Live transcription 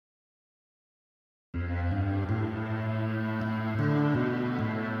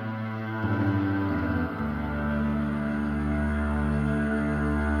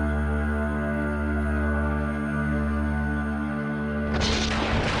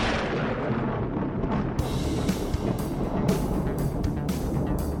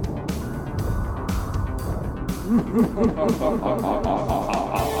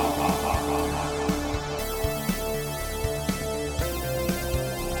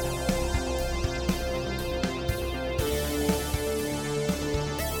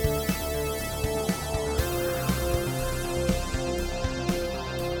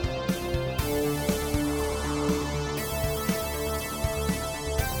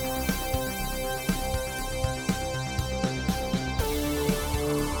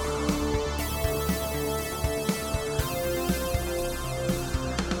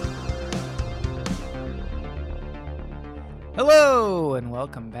Hello, and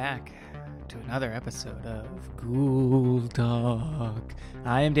welcome back to another episode of Ghoul Talk.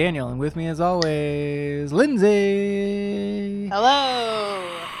 I am Daniel, and with me as always, Lindsay. Hello.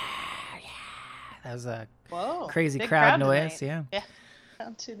 That was a Whoa, crazy big crowd noise. tonight. Yeah.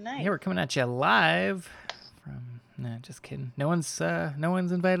 Not tonight. Yeah, we're coming at you live from... Nah, just kidding. No one's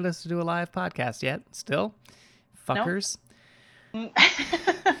invited us to do a live podcast yet. Still, fuckers.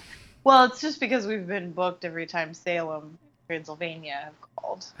 Well, it's just because we've been booked every time Salem, Pennsylvania have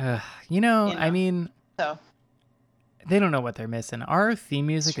called. I mean, so they don't know what they're missing. Our theme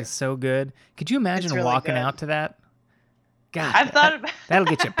music is so good. Could you imagine really walking good. out to that? God, I've thought about that'll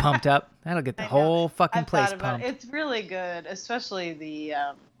get you pumped up. That'll get the whole fucking I've place thought about pumped. it. It's really good, especially the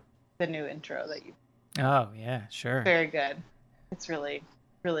new intro that you. Oh yeah, sure. Very good. It's really,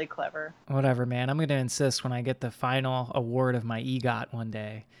 really clever. Whatever, man. I'm gonna insist when I get the final award of my EGOT one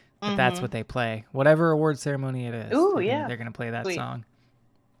day that that's what they play. Whatever award ceremony it is. Ooh, they're gonna play that Sweet. song.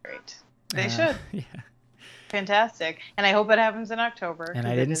 Great. They should. Yeah. Fantastic. And I hope it happens in October. And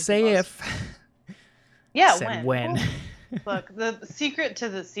I didn't say if. Yeah, I said when. Look, the secret to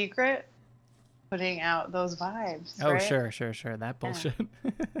the secret, putting out those vibes. Oh, right? sure. That bullshit.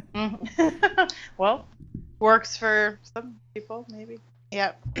 Well, works for some people, maybe.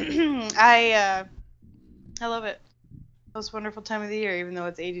 Yeah. I love it. Most wonderful time of the year, even though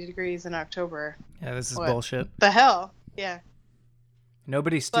it's 80 degrees in October. Yeah, this is What bullshit. the hell? Yeah.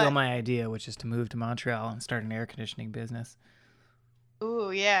 Nobody steal But- my idea, which is to move to Montreal and start an air conditioning business.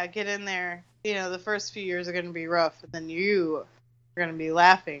 Ooh, yeah, get in there. You know, the first few years are going to be rough, and then you are going to be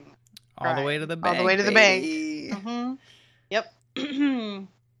laughing. All the way to the bank. All the way to the baby. bank. Mm-hmm. Yep.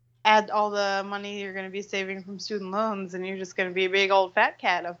 Add all the money you're going to be saving from student loans, and you're just going to be a big old fat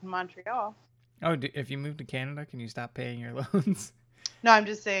cat up in Montreal. Oh, if you move to Canada, can you stop paying your loans? No, I'm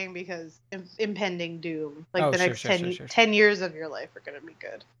just saying because impending doom. Like Oh, the sure, next sure. 10 years of your life are going to be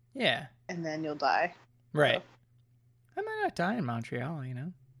good. Yeah. And then you'll die. Right. So. I might not die in Montreal, you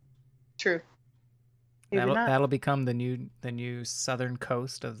know. True. Maybe not. That'll become the new southern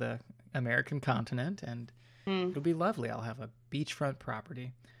coast of the American continent, and it'll be lovely. I'll have a beachfront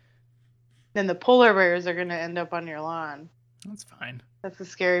property. Then the polar bears are going to end up on your lawn. That's fine. That's the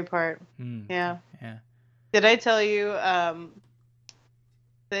scary part. Yeah. Yeah. Did I tell you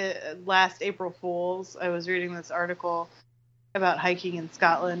the last April Fools, I was reading this article about hiking in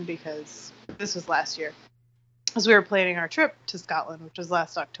Scotland because this was last year. As we were planning our trip to Scotland, which was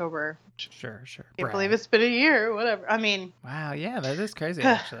last October. Sure. Can't believe it's been a year, whatever. I mean... Wow, yeah, that is crazy,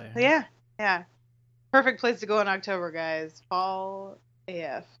 actually. Yeah. Perfect place to go in October, guys. Fall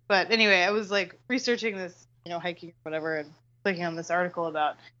AF. But anyway, I was like researching this, hiking or whatever, and clicking on this article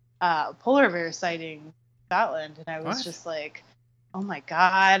about polar bear sighting in Scotland, and I was just like, oh my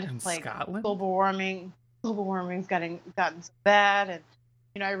god, in like Scotland? global warming's gotten so bad,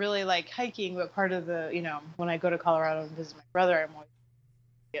 and I really like hiking, but part of the when I go to Colorado and visit my brother, I'm always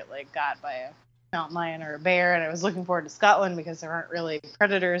get like got by a mountain lion or a bear, and I was looking forward to Scotland because there aren't really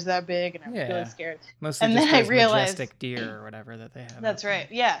predators that big, and I was really scared. Mostly and just then I those realized majestic deer or whatever that they have. that's right,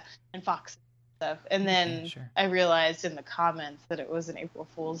 yeah, and foxes and stuff. And then sure. I realized in the comments that it was an April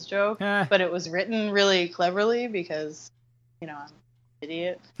Fool's joke, Ah. but it was written really cleverly because I'm an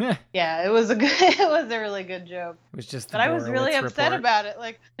idiot. Yeah, it was a really good joke. It was just. But I was really Borowitz upset report. about it.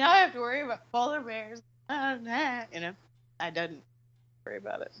 Like, now I have to worry about polar bears. I didn't worry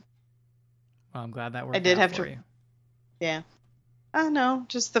about it. Well, I'm glad that worked. I did out have for to. you. Yeah. Oh no,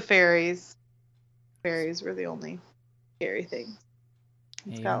 just the fairies. Fairies were the only scary things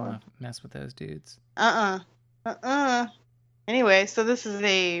in Yeah, you don't Scotland. want to mess with those dudes. Anyway, so this is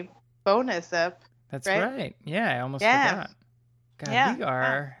a bonus up. That's right? right. Yeah, I almost Yeah. forgot. God, Yeah, we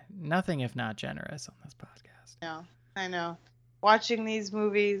are nothing if not generous on this podcast. No, I know. Watching these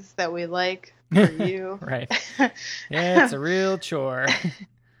movies that we like for you. Right. Yeah, it's a real chore.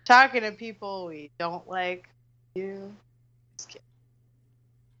 Talking to people we don't like you. Just kidding.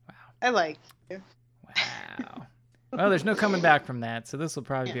 Wow. I like you. Wow. Well, there's no coming back from that, so this will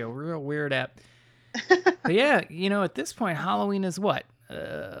probably be a real weird app. But yeah, at this point, Halloween is what?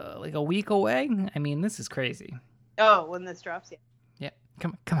 Like a week away? I mean, this is crazy. Oh, when this drops, yeah. Yeah.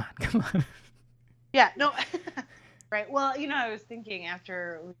 Come on. Yeah, no. Right. Well, I was thinking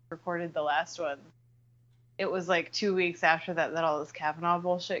after we recorded the last one, it was like 2 weeks after that all this Kavanaugh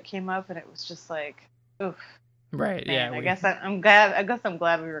bullshit came up, and it was just like, oof. Right. Man, Yeah. I guess I'm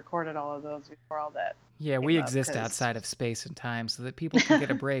glad we recorded all of those before all that. Yeah, we exist outside of space and time so that people can get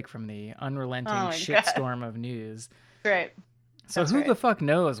a break from the unrelenting shitstorm of news. Right. So who the fuck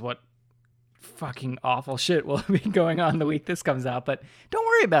knows what fucking awful shit will be going on the week this comes out, but don't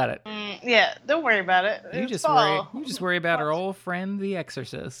worry about it. Yeah, don't worry about it. You just worry about our old friend The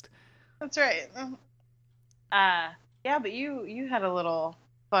Exorcist. That's right. Yeah, but you had a little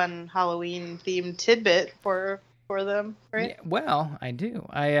fun Halloween themed tidbit for them, right? Yeah, well, I do.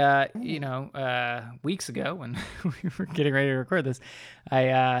 I weeks ago when we were getting ready to record this,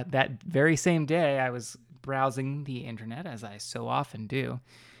 that very same day I was browsing the internet, as I so often do.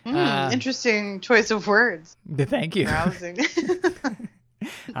 Interesting choice of words. Thank you. Browsing.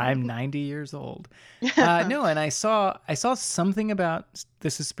 I'm 90 years old. No, and I saw something about the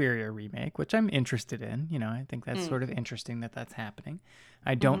Suspiria remake, which I'm interested in. I think that's sort of interesting that that's happening.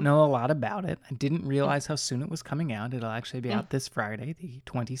 I don't know a lot about it. I didn't realize how soon it was coming out. It'll actually be out this Friday, the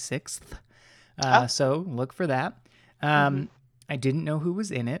 26th. So look for that. I didn't know who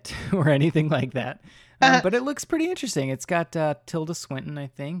was in it or anything like that. But it looks pretty interesting. It's got Tilda Swinton, I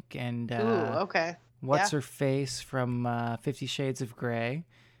think, and okay. What's her face from 50 Shades of Grey?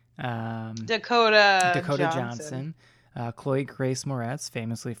 Dakota Johnson. Chloe Grace Moretz,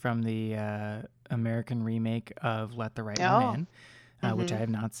 famously from the American remake of Let the Right One In, which I have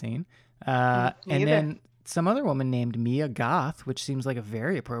not seen. And then some other woman named Mia Goth, which seems like a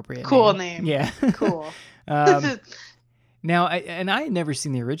very appropriate name. Yeah. Cool. Now, I had never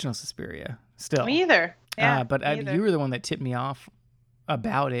seen the original Suspiria. Still, me either. Yeah, but you were the one that tipped me off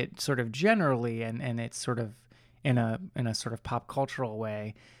about it, sort of generally, and it's sort of in a sort of pop cultural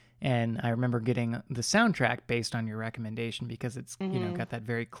way. And I remember getting the soundtrack based on your recommendation because it's got that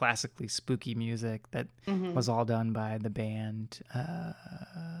very classically spooky music that was all done by the band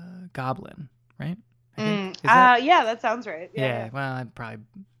Goblin, right? Yeah, that sounds right. Yeah. Well, I probably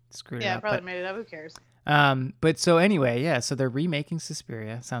screwed it up. Yeah, probably made it up. Who cares? But so anyway, yeah, so they're remaking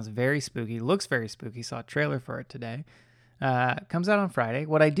Suspiria. Sounds very spooky. Looks very spooky. Saw a trailer for it today. Comes out on Friday.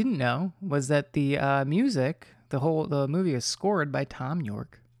 What I didn't know was that the music, the movie is scored by Tom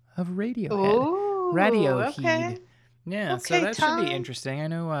York of Radiohead. Ooh, Radiohead. Okay. Yeah, okay, so that Tom. should be interesting. I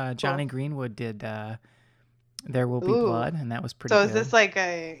know Johnny Greenwood did There Will Be Blood, and that was pretty good. So is this like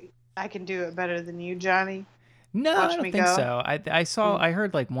I can do it better than you, Johnny? No, I don't think so. I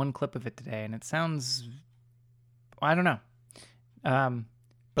heard like one clip of it today, and it sounds, I don't know.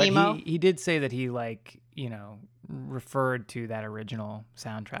 But emo? he did say that he referred to that original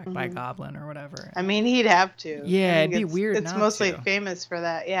soundtrack by Goblin or whatever. I mean, he'd have to. Yeah, it'd be weird. It's mostly famous for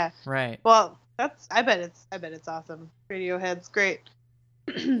that. Yeah. Right. Well, I bet it's awesome. Radiohead's great.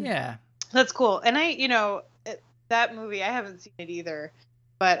 Yeah. That's cool. And that movie, I haven't seen it either,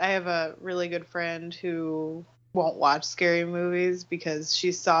 but I have a really good friend who won't watch scary movies because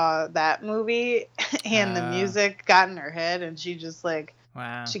she saw that movie and the music got in her head and she just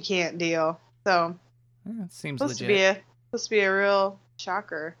wow. She can't deal. So it seems supposed legit. to be a real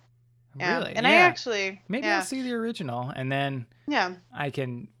shocker. Yeah. Really? And yeah. I actually I'll see the original and then yeah, I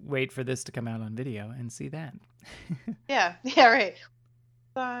can wait for this to come out on video and see that. yeah, right.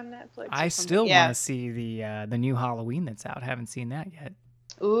 It's on Netflix. I still want to see the new Halloween that's out. Haven't seen that yet.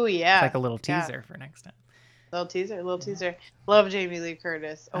 Ooh, yeah. It's like a little teaser for next time. Little teaser. Love Jamie Lee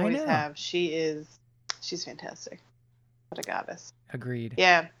Curtis. Always have. She's fantastic. What a goddess. Agreed.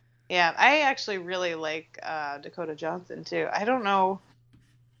 Yeah. Yeah. I actually really like Dakota Johnson too. I don't know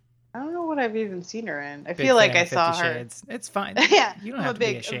what I've even seen her in. I feel like I saw her. Shades. It's fine. Yeah. You don't have to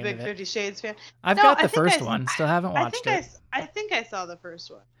be ashamed I'm a big of it. 50 Shades fan. I've got the first one. Still haven't watched it. I think I saw the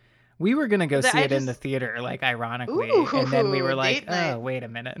first one. We were gonna go see it in the theater, ironically, and then we were like, "Oh, wait a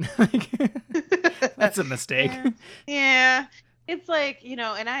minute, that's a mistake." Yeah, it's like and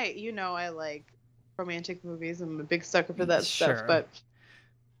I like romantic movies. I'm a big sucker for that stuff, but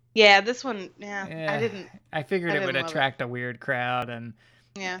yeah, this one, I didn't. I figured it would attract a weird crowd, and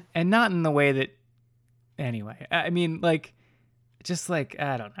and not in the way that. Anyway, I mean, I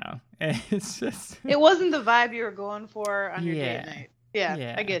don't know. It's just. It wasn't the vibe you were going for on your date night.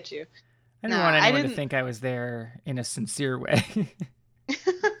 Yeah, I get you. I didn't want anyone to think I was there in a sincere way.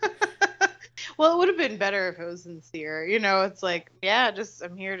 Well, it would have been better if it was sincere. It's like,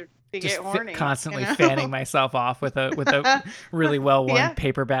 I'm here to get horny. Constantly fanning myself off with a really well worn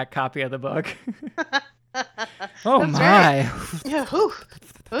paperback copy of the book. Oh my! Right. Yeah.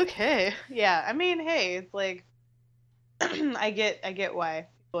 Okay. Yeah. I mean, hey, it's like I get why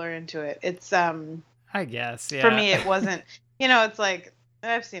people are into it. It's I guess, yeah. for me it wasn't, it's like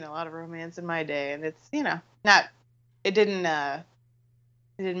I've seen a lot of romance in my day, and it's, not it didn't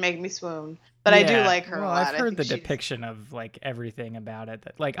make me swoon, but I do like her a lot. I've heard the she's depiction of like everything about it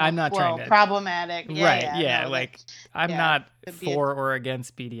that like I'm not trying to problematic. I'm not for or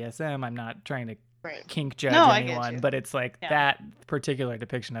against BDSM. I'm not trying to kink judge anyone, but it's like that particular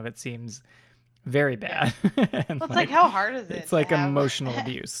depiction of it seems very bad. And well, it's like how hard is it? It's like emotional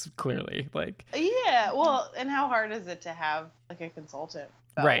abuse, clearly. Like and how hard is it to have like a consultant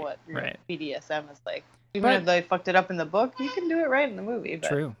about what BDSM is like? Even if they fucked it up in the book, you can do it right in the movie. But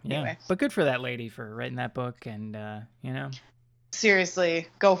true, yeah. Anyway. But good for that lady for writing that book, and seriously,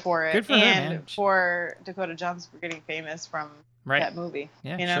 go for it. Good for her, man. For Dakota Johnson for getting famous from that movie.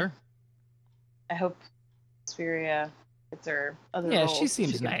 Yeah, sure. I hope Suspiria gets her other roles. Yeah, she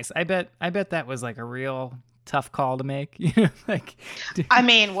seems nice. I bet that was like a real tough call to make. Like.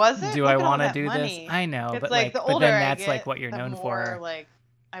 Was it? Do I want to do this? I know, it's but like the older but then I that's get, like what you're known for. Like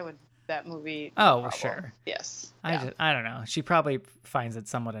I would. That movie. Oh, well, sure. Yes. I don't know. She probably finds it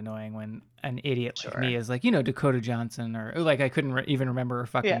somewhat annoying when an idiot like me is like, Dakota Johnson, or like I couldn't even remember her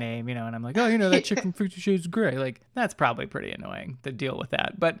fucking name, and I'm like, oh, that chick from 50 Shades of Grey. Like that's probably pretty annoying to deal with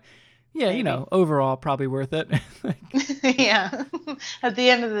that. But yeah, overall probably worth it. Yeah. At the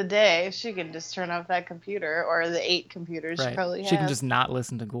end of the day, she can just turn off that computer or the 8 computers she probably has. She can just not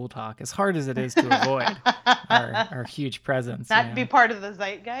listen to Ghoul Talk, as hard as it is to avoid our huge presence. Not be part of the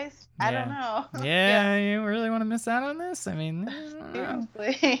zeitgeist? Yeah. I don't know. Yeah, you really want to miss out on this? I mean,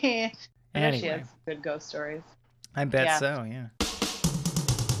 seriously. Anyway. She has good ghost stories. I bet so, yeah.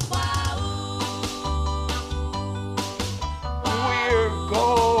 We're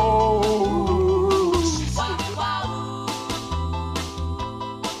ghosts.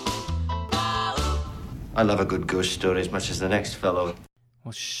 I love a good ghost story as much as the next fellow.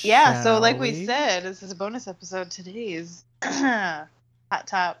 Well, so like we said, this is a bonus episode. Today's Hot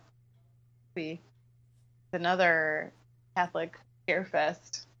Top movie. Another Catholic scare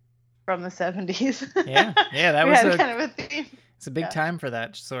fest from the 70s. Yeah, that was kind of a theme. It's a big time for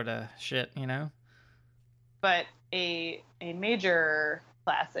that sort of shit, But a major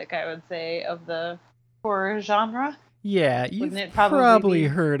classic, I would say, of the horror genre. Yeah, you've probably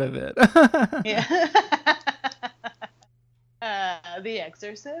heard of it. Yeah. The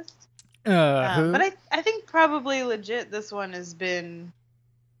Exorcist. Who? But I think probably legit this one has been,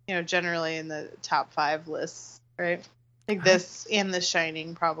 generally in the top 5 lists, right? I think this and The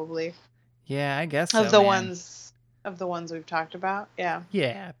Shining probably. Yeah, I guess so, of the ones we've talked about. Yeah.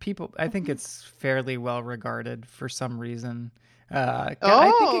 Yeah, I think it's fairly well regarded for some reason. I think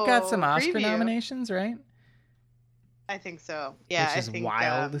it got some Oscar nominations, right? I think so. Yeah, which is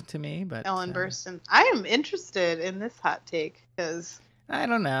wild to me, but Ellen Burstyn. I am interested in this hot take because I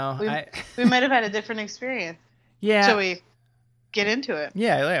don't know. We might have had a different experience. Yeah. Shall we get into it?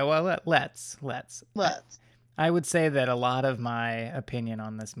 Yeah. Well, let's. I would say that a lot of my opinion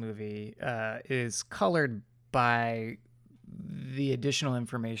on this movie is colored by the additional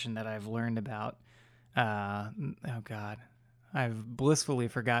information that I've learned about. Oh God, I've blissfully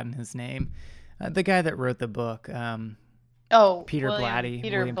forgotten his name. The guy that wrote the book. Peter Blatty. William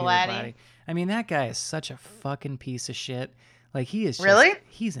Peter Blatty. I mean, that guy is such a fucking piece of shit. Like, he is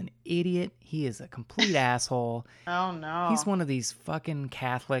he's an idiot. He is a complete asshole. Oh, no. He's one of these fucking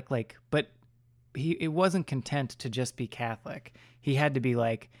Catholic, but it wasn't content to just be Catholic. He had to be,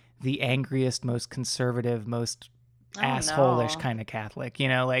 like, the angriest, most conservative, most asshole-ish kind of Catholic,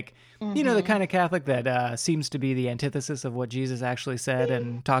 the kind of Catholic that seems to be the antithesis of what Jesus actually said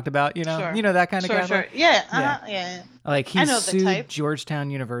and talked about, Sure. That kind of Catholic. Sure. Yeah. Like, he sued Georgetown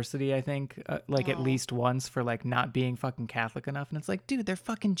University, I think, at least once for like not being fucking Catholic enough, and it's like, dude, they're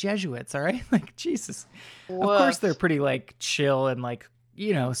fucking Jesuits, all right? Like, Jesus. Woof. Of course, they're pretty like chill and like,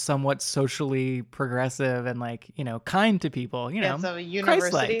 somewhat socially progressive and like, kind to people, It's a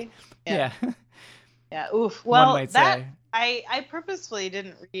university. Yeah. Yeah, oof. Well, one might say. I purposefully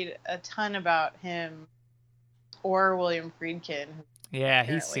didn't read a ton about him or William Friedkin. Yeah,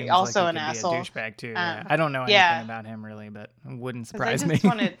 he seems also like an asshole. Be a douchebag too. I don't know anything about him really, but it wouldn't surprise me. I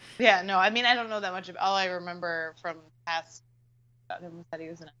don't know that much. All I remember from past about him was that he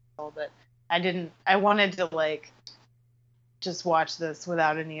was an asshole, but I wanted to like just watch this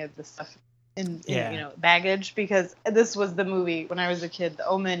without any of the stuff in baggage, because this was the movie when I was a kid. The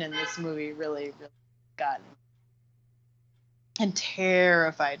Omen in this movie really got me and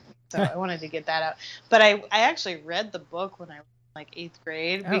terrified me, so I wanted to get that out. But I actually read the book when I was like 8th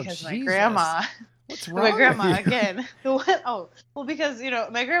grade because my grandma What's And wrong my grandma with you? again. Because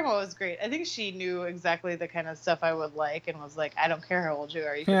my grandma was great. I think she knew exactly the kind of stuff I would like, and was like, I don't care how old you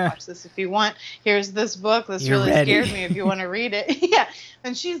are, you can watch this if you want. Here's this book. This You're really ready. scared me. If you want to read it, yeah.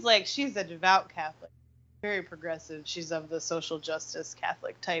 And she's a devout Catholic, very progressive. She's of the social justice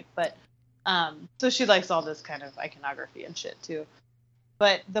Catholic type, but so she likes all this kind of iconography and shit too.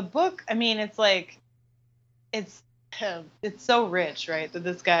 But the book, I mean, it's like, it's so rich, right? That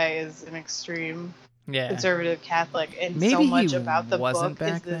this guy is an extreme conservative Catholic, and Maybe so much he about the wasn't book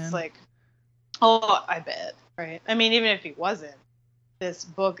is back this then. like, oh, I bet, right? I mean, even if he wasn't, this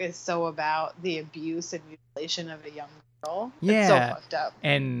book is so about the abuse and mutilation of a young girl. Yeah. It's so fucked up.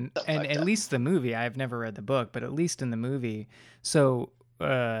 And So and fucked at up. least the movie, I've never read the book, but at least in the movie, so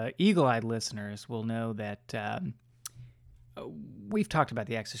eagle-eyed listeners will know that we've talked about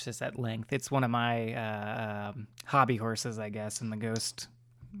The Exorcist at length. It's one of my hobby horses, I guess, in the Ghost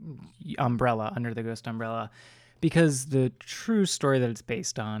umbrella, under the Ghost umbrella, because the true story that it's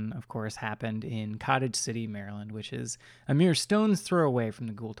based on, of course, happened in Cottage City, Maryland, which is a mere stone's throw away from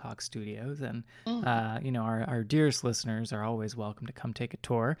the Ghoul Talk studios. And, our dearest listeners are always welcome to come take a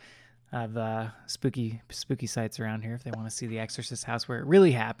tour of spooky sites around here if they want to see the Exorcist house where it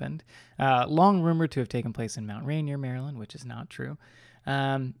really happened. Long rumored to have taken place in Mount Rainier, Maryland, which is not true.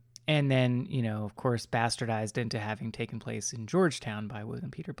 And then, of course, bastardized into having taken place in Georgetown by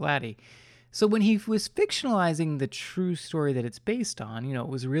William Peter Blatty. So when he was fictionalizing the true story that it's based on, it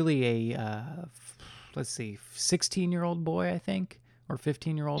was really a, 16-year-old boy, I think, or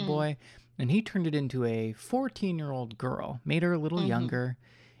 15-year-old boy. And he turned it into a 14-year-old girl, made her a little younger,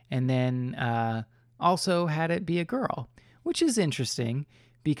 and then also had it be a girl, which is interesting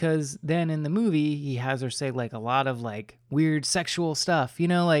because then in the movie he has her say like a lot of like weird sexual stuff,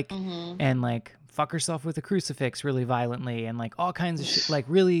 and like fuck herself with a crucifix really violently and like all kinds of shit, like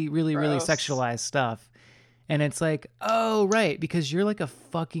really, really, really Gross. sexualized stuff. And it's like, oh, right, because you're like a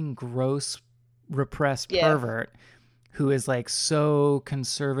fucking gross, repressed pervert who is like so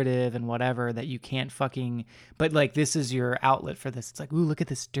conservative and whatever that you can't fucking, but like this is your outlet for this. It's like, ooh, look at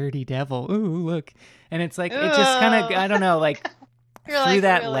this dirty devil. Ooh, look. And it's like, it just kind of, I don't know, like You're through like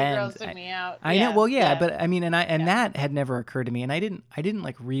that really lens. grossing me out. I know. Well, yeah, but I mean, and that had never occurred to me. And I didn't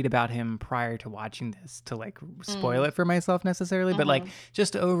like read about him prior to watching this to like spoil it for myself necessarily. But like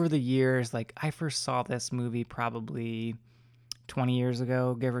just over the years, like I first saw this movie probably 20 years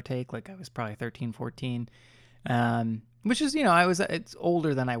ago, give or take. Like I was probably 13, 14. Which is, it's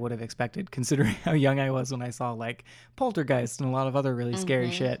older than I would have expected considering how young I was when I saw like Poltergeist and a lot of other really scary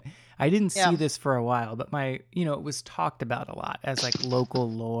shit. I didn't see this for a while, but it was talked about a lot as like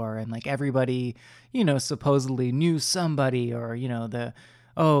local lore and like everybody, supposedly knew somebody or, the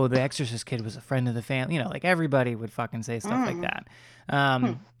Exorcist kid was a friend of the family, like everybody would fucking say stuff like that.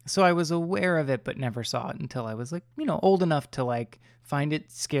 So I was aware of it, but never saw it until I was like, old enough to like find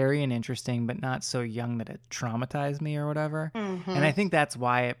it scary and interesting, but not so young that it traumatized me or whatever. And I think that's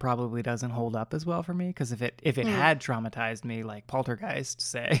why it probably doesn't hold up as well for me. Because if it had traumatized me, like Poltergeist,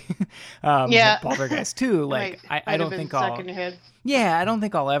 say, Poltergeist 2, like I don't think I'll. In your head. Yeah, I don't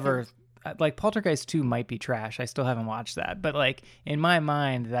think I'll ever. Like Poltergeist 2 might be trash. I still haven't watched that. But like in my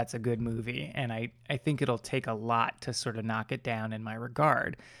mind, that's a good movie. And I think it'll take a lot to sort of knock it down in my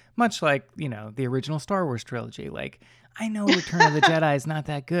regard. Much like, the original Star Wars trilogy. Like I know Return of the Jedi is not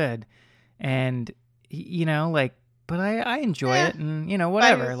that good. And, but I enjoy it and,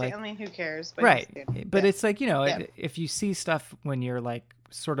 whatever. Like, I mean, who cares? But right. But it's like, if you see stuff when you're like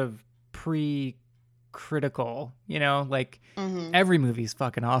sort of critical, like every movie's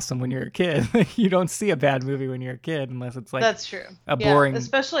fucking awesome when you're a kid. You don't see a bad movie when you're a kid unless it's like that's true. A boring,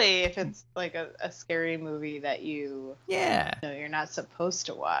 especially if it's like a scary movie that you're not supposed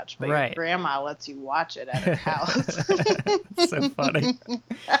to watch, but your grandma lets you watch it at her house. So funny.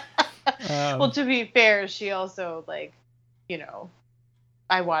 Well, to be fair, she also like,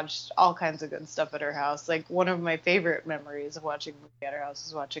 I watched all kinds of good stuff at her house. Like one of my favorite memories of watching a movie at her house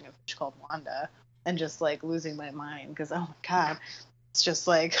is watching A Fish Called Wanda. And just like losing my mind because, oh my God, it's just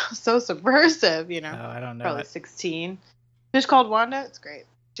like so subversive, Oh, I don't know. Probably 16. Fish Called Wanda, it's great.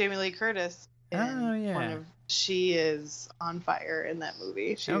 Jamie Lee Curtis. Oh, yeah. She is on fire in that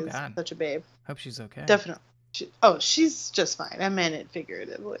movie. She is such a babe. Hope she's okay. Definitely. She's just fine. I meant it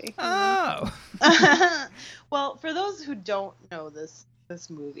figuratively. Oh. Well, for those who don't know this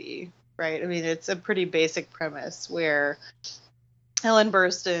movie, right? I mean, it's a pretty basic premise where Ellen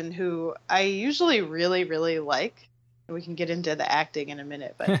Burstyn, who I usually really, really like, we can get into the acting in a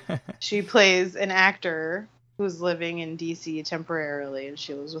minute, but she plays an actor who's living in DC temporarily, and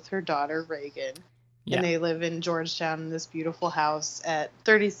she lives with her daughter Reagan. Yeah. And they live in Georgetown in this beautiful house at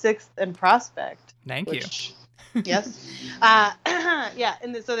 36th and Prospect. Thank you. Yes. Yeah.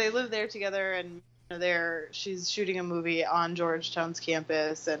 And so they live there together, and she's shooting a movie on Georgetown's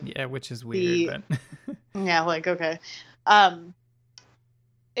campus, and Yeah, which is weird, but yeah, like, okay.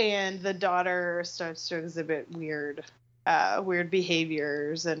 And the daughter starts to exhibit weird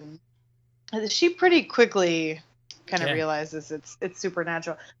behaviors, and she pretty quickly kind of realizes it's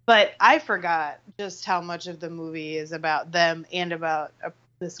supernatural. But I forgot just how much of the movie is about them and about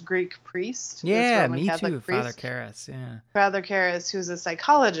this Greek priest. Yeah, Roman me Catholic too. priest. Father Karras, yeah. Father Karras, who's a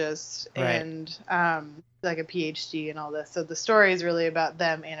psychologist Right. and like a PhD and all this. So the story is really about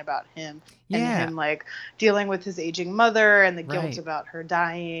them and about him. And Yeah. him like dealing with his aging mother and the guilt Right. about her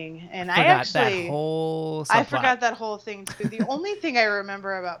dying. And Forgot that whole subplot. I forgot that whole thing too. The only thing I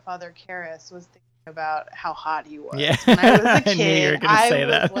remember about Father Karras was thinking about how hot he was. Yeah. When I was a I kid, knew you were gonna say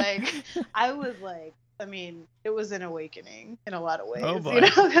that. I was like, I mean, it was an awakening in a lot of ways. Oh, boy. You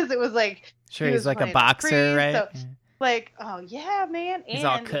know, because it was like, Sure, he he's was like a playing boxer, priest, right? so, like, oh yeah, man. He's and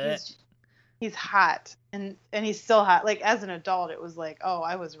all cut. he's hot, and he's still hot. Like, as an adult, it was like, oh,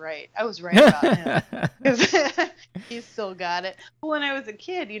 I was right about him. 'Cause he's still got it. But when I was a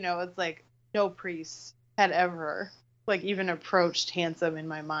kid, it's like no priest had ever like even approached handsome in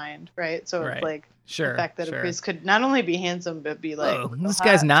my mind, right? So Right. it's like Sure. the fact that sure. a priest could not only be handsome but be like, Oh, so this hot.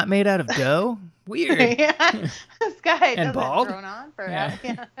 guy's not made out of dough? Weird. Yeah, this guy And doesn't bald? thrown on for Yeah.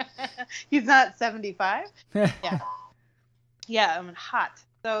 yeah. He's not 75. Yeah, I mean, hot.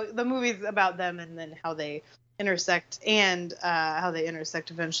 So the movie's about them and then how they intersect, and how they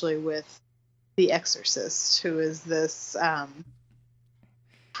intersect eventually with the Exorcist, who is this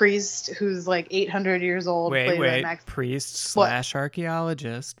priest who's like 800 years old. played by Wait. Max. Priest /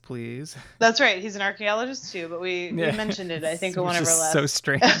 archaeologist, please. That's right. He's an archaeologist too, but we mentioned it, I think, in one Which of our is last. so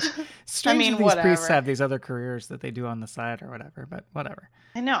strange. Strange mean, that these priests whatever. have these other careers that they do on the side or whatever, but whatever.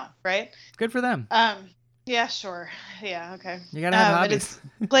 I know, right? Good for them. Yeah, sure. Yeah, okay. You gotta have and hobbies.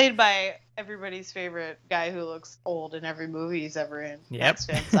 it's played by everybody's favorite guy who looks old in every movie he's ever in. Yep. Max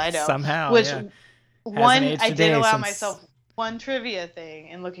von Sydow. Somehow, Which yeah. one aged I a did day allow since- myself one trivia thing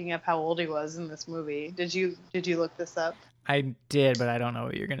in looking up how old he was in this movie. Did you look this up? I did, but I don't know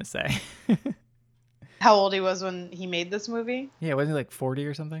what you're gonna say. How old he was when he made this movie? Yeah, wasn't he like 40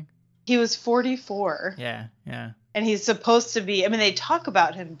 or something? He was 44. Yeah. And he's supposed to be, I mean, they talk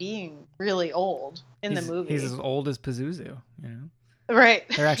about him being really old in the movie. He's as old as Pazuzu, you know? Right.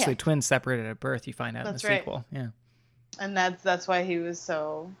 They're actually Yeah. twins separated at birth, you find out That's in the right. sequel. Yeah. And that's why he was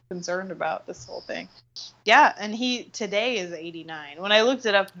so concerned about this whole thing. Yeah, and he today is 89. When I looked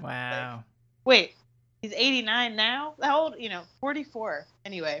it up, I was like, Wow. wait, he's 89 now? How old? 44.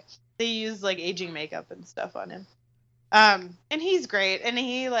 Anyway, they use like aging makeup and stuff on him. And he's great, and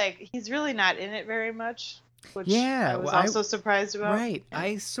he's really not in it very much, which Yeah, I was well, I- also surprised about. Right.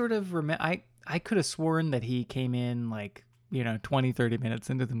 I sort of remember, I could have sworn that he came in like, 20, 30 minutes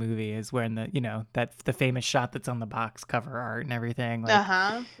into the movie is when the famous shot that's on the box cover art and everything. Like,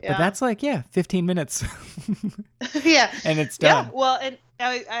 Yeah. But that's like, 15 minutes. Yeah. And it's done. Yeah. Well, and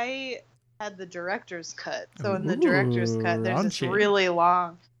I had the director's cut. So in the director's cut, there's this raunchy. really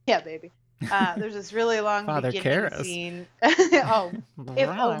long. Yeah, baby. There's this really long Father beginning Karras. scene.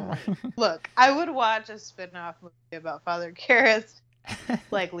 Look, I would watch a spin-off movie about Father Karras,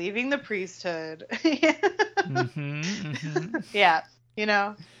 like leaving the priesthood. Yeah, you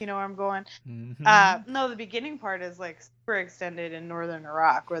know where I'm going. No, the beginning part is like super extended in northern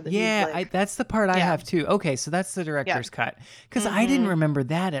Iraq, where he's like, that's the part I Yeah. have too. Okay, so that's the director's cut. Because I didn't remember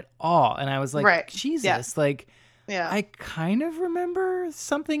that at all. And I was like, Right. Jesus, Yeah. like, yeah. I kind of remember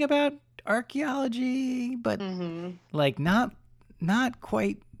something about archaeology, but like not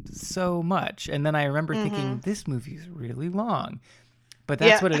quite so much. And then I remember thinking, this movie is really long. But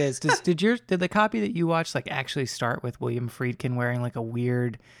that's Yeah. what it is. Did the copy that you watched like actually start with William Friedkin wearing like a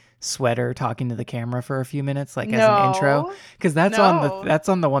weird sweater talking to the camera for a few minutes, like as an intro? No. Because that's No.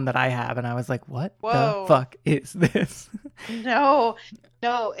 on the one that I have, and I was like, what Whoa. the fuck is this? No,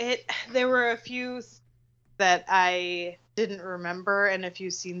 there were a few that I didn't remember, and a few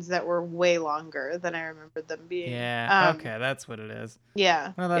scenes that were way longer than I remembered them being. Yeah, okay, that's what it is.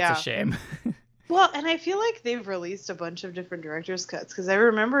 Yeah. Well, that's yeah. a shame. Well, and I feel like they've released a bunch of different director's cuts, because I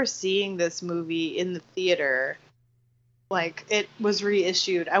remember seeing this movie in the theater. Like, it was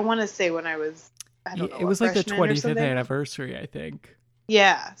reissued, I want to say when I was, I don't know, It was like the freshman or 25th something. anniversary, I think.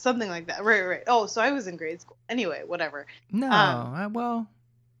 Yeah, something like that. Right. Oh, so I was in grade school. Anyway, whatever. No, well,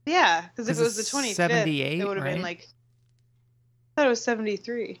 Yeah, because if it 'Cause was the it's 25th, 78, it would have been right? like, I thought it was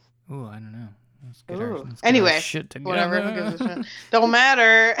 73. ooh, I don't know. Ooh. let's get our Anyway, shit together. whatever. Who gives a shit? Don't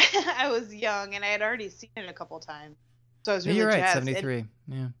matter. I was young and I had already seen it a couple times, so I was Yeah, really you're right, jazzed. 73.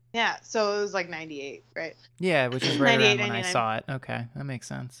 Yeah. Yeah, so it was like 98, right? Yeah, which is right 98, around when I 99. saw it. Okay, that makes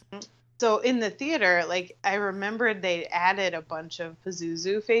sense. So in the theater, like I remembered they added a bunch of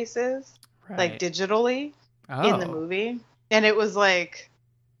Pazuzu faces, like Right. digitally Oh. in the movie, and it was like,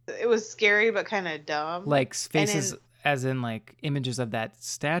 it was scary but kind of dumb. Like faces, And as in like images of that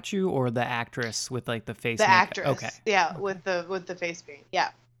statue, or the actress with like the face the makeup? actress, Okay. yeah, with the face paint, yeah.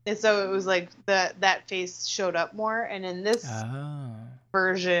 And so it was like that face showed up more, and in this Oh.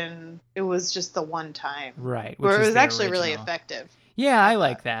 version, it was just the one time, Right. Which where it is was the actually really original. effective. Yeah, I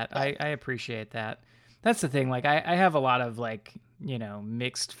like that. I appreciate that. That's the thing. Like, I have a lot of like,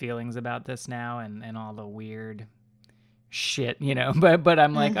 mixed feelings about this now, and all the weird shit, but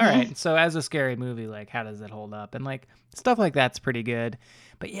I'm like, all right, so as a scary movie, like, how does it hold up? And like stuff like that's pretty good.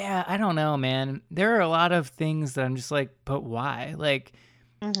 But yeah, I don't know, man. There are a lot of things that I'm just like, but why? Like,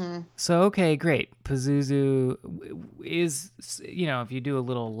 so, okay, great. Pazuzu is, if you do a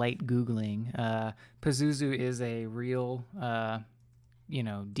little light Googling, Pazuzu is a real,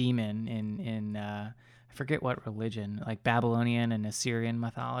 demon in I forget what religion, like Babylonian and Assyrian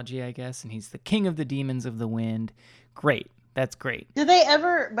mythology, I guess. And he's the king of the demons of the wind. Great. That's great. Do they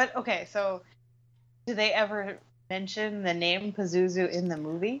ever, so do they ever mention the name Pazuzu in the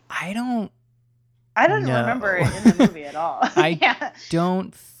movie? I don't remember it in the movie at all. I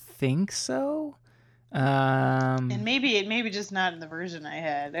don't think so. And maybe just not in the version I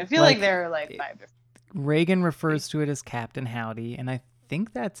had. I feel like there are like 5 different. Reagan refers to it as Captain Howdy, and I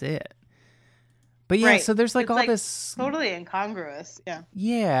think that's it. But yeah, Right. so there's like It's all like this totally incongruous. Yeah.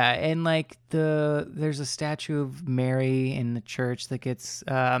 Yeah, and like there's a statue of Mary in the church that gets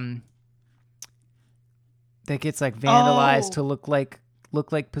like vandalized to look like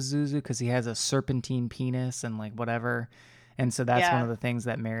Pazuzu because he has a serpentine penis and like whatever. And so that's one of the things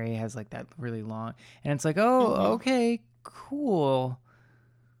that Mary has, like that really long. And it's like, oh, okay, cool.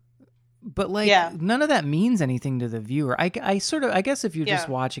 But like none of that means anything to the viewer. I guess if you're just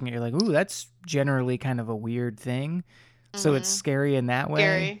watching it, you're like, ooh, that's generally kind of a weird thing. So it's scary in that way.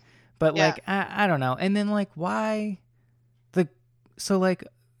 Scary. But like, I don't know. And then like, why so like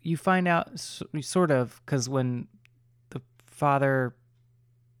you find out sort of, because when the father,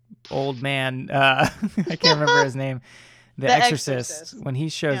 old man, I can't remember his name, the exorcist, when he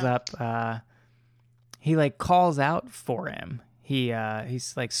shows up, he like calls out for him.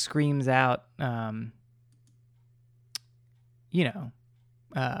 He's like screams out, for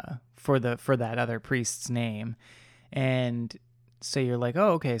that other priest's name. And so you're like,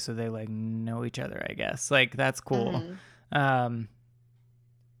 oh, okay. So they like know each other, I guess. Like, that's cool.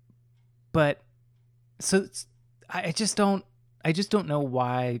 But so I just don't know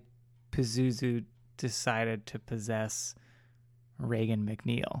why Pazuzu decided to possess Reagan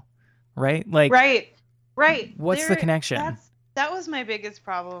McNeil. Right? Like, right. What's the connection? That was my biggest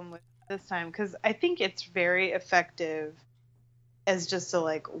problem with this time, because I think it's very effective as just to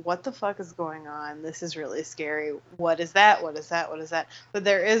like, what the fuck is going on? This is really scary. What is that? What is that? What is that? But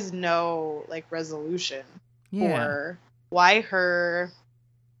there is no like resolution for why her,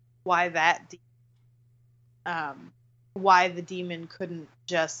 why that, why the demon couldn't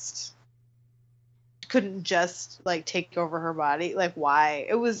just like take over her body. Like, why?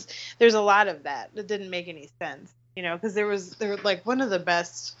 There's a lot of that didn't make any sense. Because there like one of the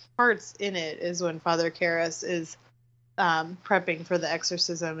best parts in it is when Father Karras is prepping for the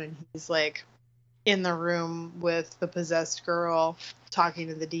exorcism, and he's like in the room with the possessed girl talking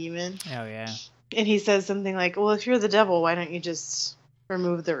to the demon. Oh yeah. And he says something like, well, if you're the devil, why don't you just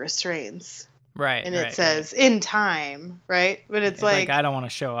remove the restraints? Right. And it says in time, right? But it's like I don't want to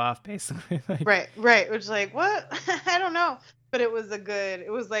show off, basically. Right. Which, like, what? I don't know. But it was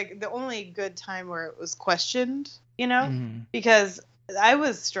like the only good time where it was questioned, because I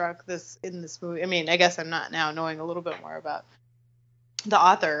was struck in this movie. I mean, I guess I'm not now, knowing a little bit more about the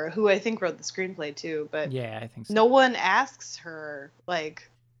author, who I think wrote the screenplay too. But yeah, I think so. No one asks her, like,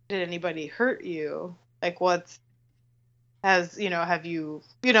 did anybody hurt you? Like, have you,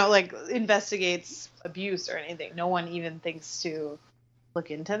 like, investigates abuse or anything. No one even thinks to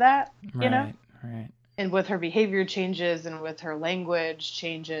look into that, Right. And with her behavior changes and with her language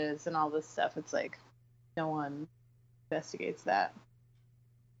changes and all this stuff, it's like no one investigates that.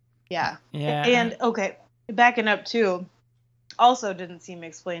 Yeah. And okay, backing up too, also didn't seem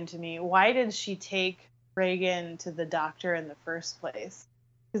explained to me, why did she take Reagan to the doctor in the first place?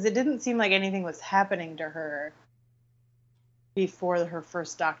 Because it didn't seem like anything was happening to her before her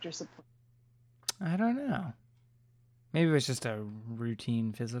first doctor's appointment. I don't know. Maybe it was just a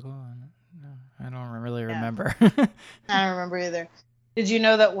routine physical. No, I don't really remember. I don't remember either. Did you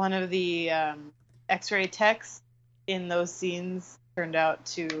know that one of the X-ray techs in those scenes turned out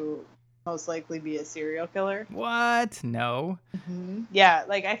to most likely be a serial killer? What? No. Mm-hmm. Yeah,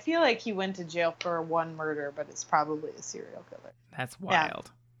 like I feel like he went to jail for one murder, but it's probably a serial killer. That's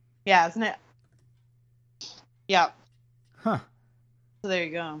wild. Yeah, isn't it? Yeah. Huh. So there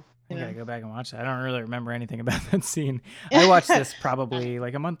you go. I gotta go back and watch that. I don't really remember anything about that scene. I watched this probably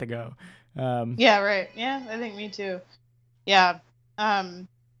like a month ago. Yeah, right. Yeah, I think me too. Yeah.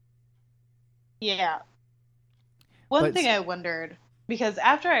 Yeah. One thing I wondered, because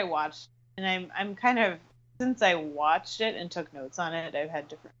after I watched, and I'm kind of, since I watched it and took notes on it, I've had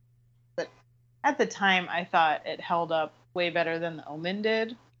different, but at the time I thought it held up way better than The Omen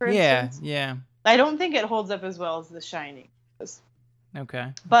did, for instance. Yeah. I don't think it holds up as well as The Shining does.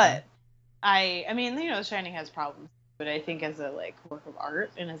 Okay. But I mean, you know, The Shining has problems, but I think as a like work of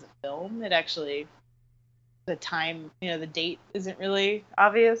art and as a film, it actually, the time, you know, the date isn't really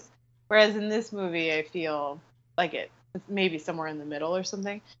obvious. Whereas in this movie, I feel like it's maybe somewhere in the middle or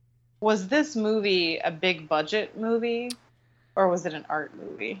something. Was this movie a big budget movie, or was it an art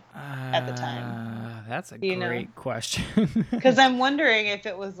movie at the time? That's a great question. Because I'm wondering if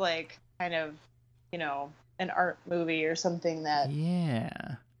it was like kind of, you know, an art movie or something that.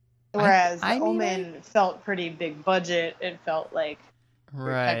 Yeah. Whereas The Omen felt pretty big budget. It felt like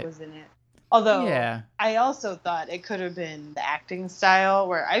Right was in it. Although I also thought it could have been the acting style,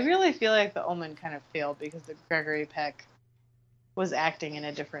 where I really feel like The Omen kind of failed because Gregory Peck was acting in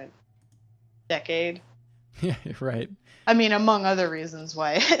a different decade. Yeah, right. I mean, among other reasons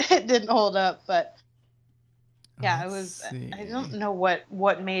why it didn't hold up, but yeah, Let's see. I don't know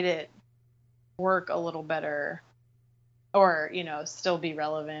what made it work a little better, or you know, still be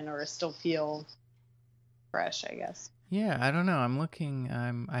relevant or still feel fresh, I guess. Yeah, I don't know. I'm looking.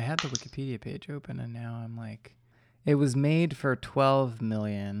 I had the Wikipedia page open, and now I'm like, it was made for $12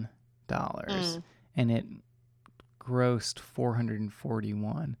 million, and it grossed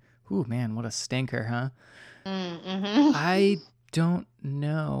 441. Ooh, man, what a stinker, huh? Mm-hmm. I don't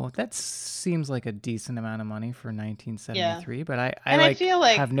know. That seems like a decent amount of money for 1973, but I feel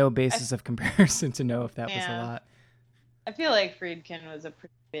like have no basis of comparison to know if that was a lot. I feel like Friedkin was a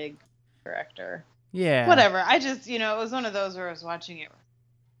pretty big director. Yeah. Whatever. I just, you know, it was one of those where I was watching it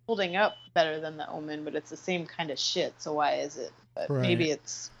holding up better than The Omen, but it's the same kind of shit, so why is it? But maybe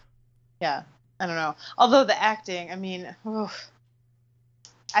it's, I don't know. Although the acting, I mean,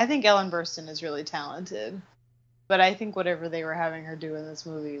 I think Ellen Burstyn is really talented, but I think whatever they were having her do in this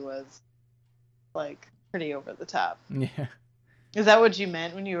movie was, like, pretty over the top. Yeah. Is that what you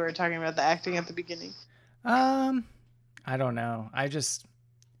meant when you were talking about the acting at the beginning? I don't know. I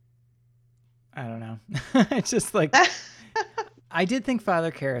don't know. It's just like, I did think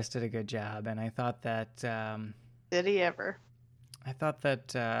Father Karras did a good job, and I thought that... did he ever? I thought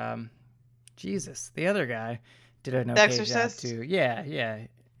that, Jesus, the other guy did an okay job too. Yeah.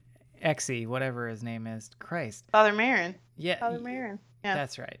 Exy, whatever his name is. Christ. Father Merrin. Yeah. Father Merrin. Yeah.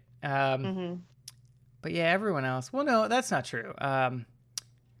 That's right. But yeah, everyone else. Well, no, that's not true.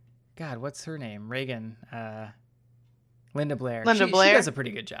 God, what's her name? Reagan. Linda Blair. She does a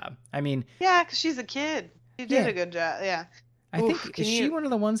pretty good job. I mean... Yeah, because she's a kid. She did a good job, yeah. I think, is she one of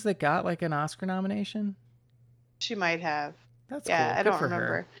the ones that got, like, an Oscar nomination? She might have. That's cool. I don't remember.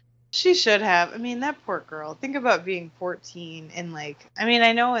 Her. She should have. I mean, that poor girl. Think about being 14 and, like... I mean,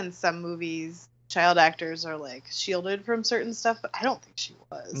 I know in some movies, child actors are, like, shielded from certain stuff, but I don't think she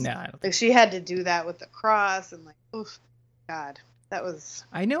was. No, I don't think like, she had to do that with the cross and, like, oof, God. That was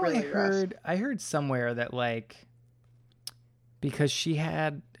I know really rough. I heard somewhere that, like... Because she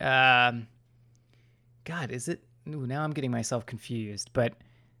had, God, is it? Ooh, now I'm getting myself confused. But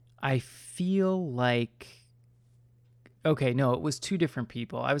I feel like, okay, no, it was two different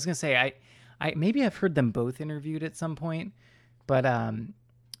people. I was gonna say I maybe I've heard them both interviewed at some point. But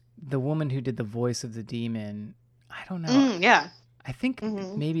the woman who did the voice of the demon, I don't know. Yeah. I think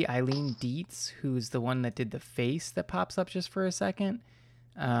maybe Eileen Dietz, who's the one that did the face that pops up just for a second.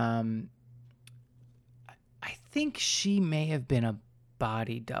 I think she may have been a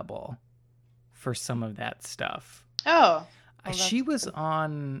body double for some of that stuff. Oh. Well, she was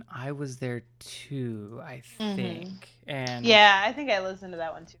on I Was There Too, I think. And yeah, I think I listened to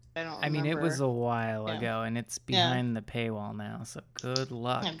that one too. I don't remember. I mean, it was a while ago, and it's behind the paywall now, so good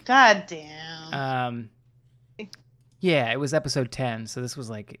luck. Oh, God damn. Yeah, it was episode 10, so this was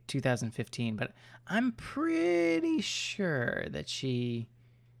like 2015, but I'm pretty sure that she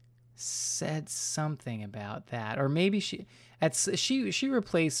said something about that, or maybe she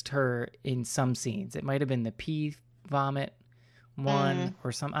replaced her in some scenes. It might have been the pee vomit one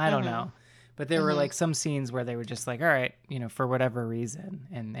or some. I don't know. But there were like some scenes where they were just like, all right, for whatever reason,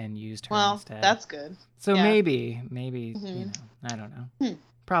 and used her instead. That's good. So maybe, I don't know.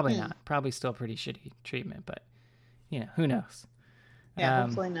 Probably not. Probably still pretty shitty treatment, but who knows? Yeah,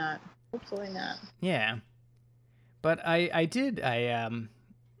 hopefully not. Hopefully not. Yeah. But I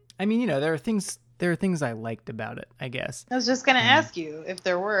mean, there are things I liked about it, I guess. I was just going to ask you if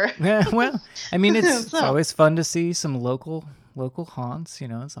there were. Well, I mean, it's always fun to see some local haunts.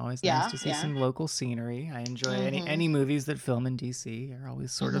 It's always nice to see some local scenery. I enjoy any movies that film in DC are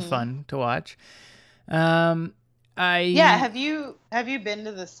always sort of fun to watch. Have you been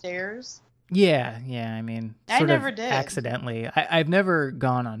to the stairs? Yeah. I mean, I never did. Accidentally. I've never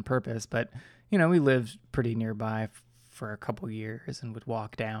gone on purpose, but we lived pretty nearby for a couple years and would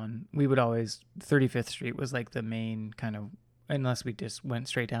walk down. We would always 35th Street was like the main kind of, unless we just went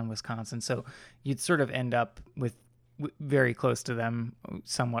straight down Wisconsin. So you'd sort of end up with very close to them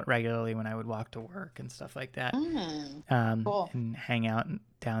somewhat regularly when I would walk to work and stuff like that. Cool. And hang out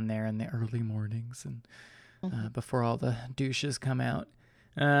down there in the early mornings and before all the douches come out.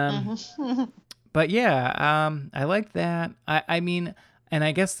 But yeah, I liked that. I mean, and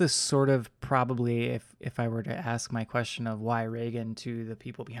I guess this sort of probably, if I were to ask my question of why Reagan to the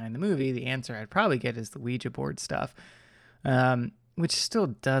people behind the movie, the answer I'd probably get is the Ouija board stuff, which still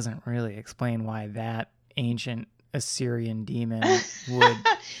doesn't really explain why that ancient Assyrian demon would.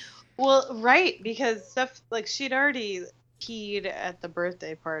 Well, right, because stuff like she'd already peed at the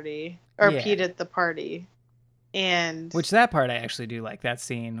birthday party or peed at the party. And which that part I actually do like, that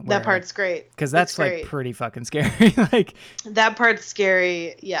scene. That part's great because that's like pretty fucking scary. Like that part's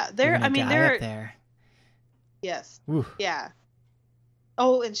scary. Yeah, they're there. Yes. Ooh. Yeah.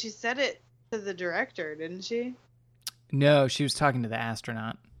 Oh, and she said it to the director, didn't she? No, she was talking to the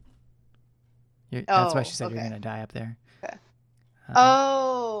astronaut. That's why she said you're gonna die up there. Okay.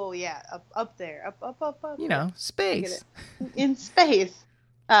 Up there, up. Space. In space.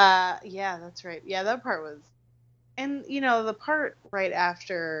 Yeah, that's right. Yeah, that part was. And, the part right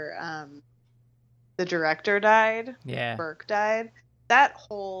after the director died, Burke died, that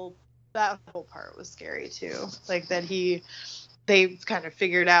whole part was scary, too. Like, that they kind of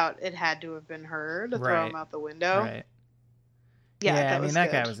figured out it had to have been her to throw him out the window. Right. Yeah,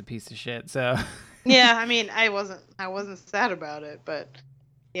 that guy was a piece of shit, so. Yeah, I mean, I wasn't sad about it, but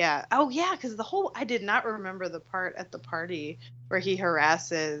yeah. Oh, yeah, because I did not remember the part at the party where he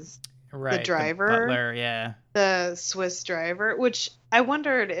harasses the driver, the butler, the Swiss driver, which I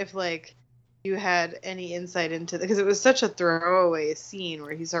wondered if like you had any insight into because it was such a throwaway scene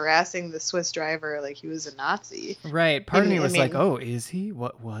where he's harassing the Swiss driver like he was a Nazi. Right. Part of me was like, oh, is he?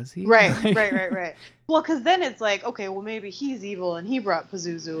 What was he? Right. Well, because then it's like, okay, well maybe he's evil and he brought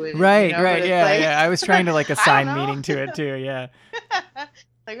Pazuzu in. Right. Yeah. I was trying to like assign meaning to it too. Yeah.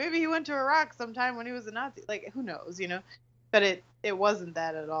 Like maybe he went to Iraq sometime when he was a Nazi. Like who knows, But it wasn't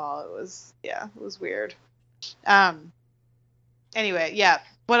that at all. It was weird. Anyway, yeah.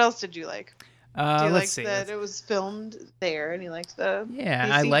 What else did you like? Do you like that it was filmed there, and you liked the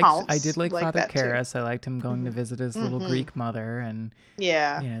I did like Father Karras. I liked him going to visit his little Greek mother, and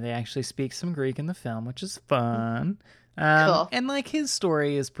they actually speak some Greek in the film, which is fun. Cool. And like his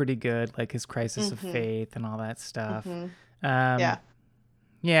story is pretty good, like his crisis of faith and all that stuff. I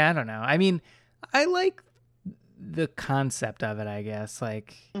don't know. I mean, I like the concept of it, I guess.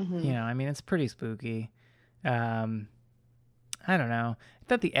 Like, I mean, it's pretty spooky. I don't know. I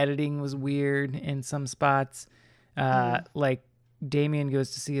thought the editing was weird in some spots. Like Damien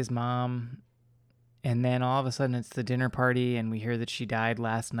goes to see his mom, and then all of a sudden it's the dinner party, and we hear that she died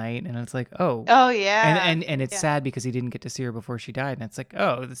last night, and it's like, oh yeah, and it's sad because he didn't get to see her before she died, and it's like,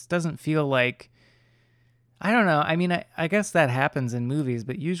 oh, this doesn't feel like. I don't know. I mean, I guess that happens in movies,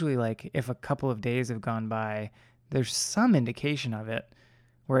 but usually, like, if a couple of days have gone by, there's some indication of it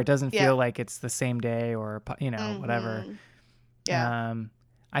where it doesn't feel like it's the same day or, whatever. Yeah.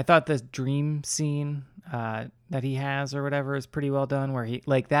 I thought the dream scene that he has or whatever is pretty well done, where he,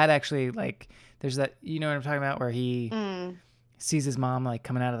 like, that actually, like, there's that, you know what I'm talking about, where he sees his mom, like,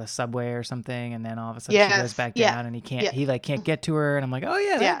 coming out of the subway or something, and then all of a sudden she goes back down, and he can't get to her, and I'm like, oh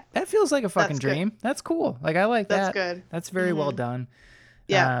yeah, that feels like a fucking dream. Good. That's cool. Like, I like that. That's good. That's very well done.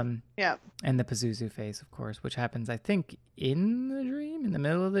 Yeah. And the Pazuzu face, of course, which happens, I think, in the dream, in the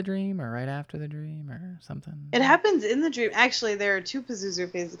middle of the dream, or right after the dream, or something. It happens in the dream. Actually, there are two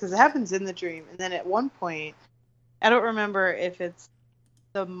Pazuzu faces because it happens in the dream, and then at one point, I don't remember if it's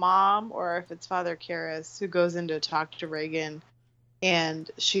the mom or if it's Father Karras who goes in to talk to Reagan, and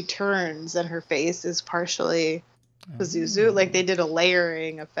she turns and her face is partially Pazuzu. Like they did a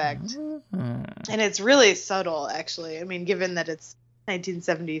layering effect, and it's really subtle, actually. I mean, given that it's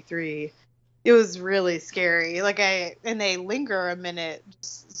 1973, it was really scary. Like and they linger a minute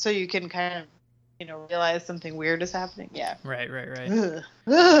just so you can kind of, realize something weird is happening. Yeah. Right. Ugh.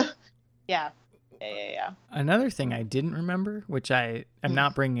 Ugh. Yeah. Yeah. Another thing I didn't remember, which I'm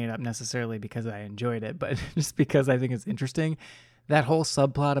not bringing it up necessarily because I enjoyed it, but just because I think it's interesting, that whole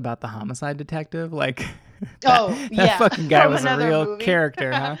subplot about the homicide detective, like that fucking guy was a real movie.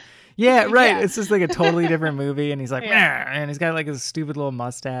 Character, huh? Yeah, right. Yeah. It's just like a totally different movie, and he's like, and he's got like his stupid little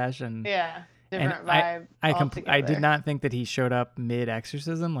mustache, and different vibe. I did not think that he showed up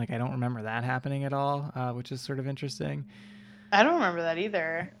mid-exorcism. Like, I don't remember that happening at all, which is sort of interesting. I don't remember that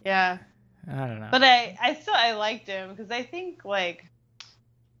either. Yeah. I don't know. But I liked him because I think like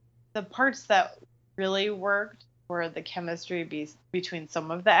the parts that really worked were the chemistry between some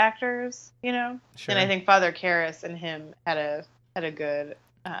of the actors, Sure. And I think Father Karras and him had a good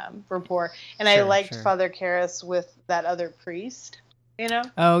rapport. And I liked Father Karras with that other priest,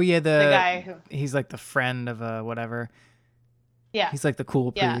 Oh yeah, the guy who he's like the friend of whatever. Yeah. He's like the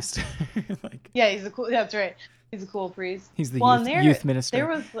cool priest. He's the cool. That's right. He's a cool priest. He's the youth minister.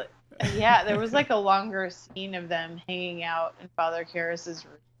 There was like a longer scene of them hanging out in Father Karras's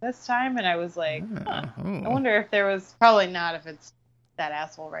room this time, and I was like, I wonder if there was, probably not if it's that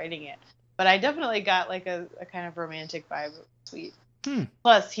asshole writing it, but I definitely got like a kind of romantic vibe. Sweet.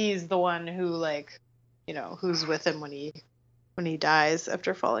 Plus, he's the one who like, who's with him when he dies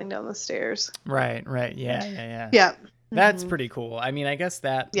after falling down the stairs. Right. Yeah. Yeah. That's pretty cool. I mean, I guess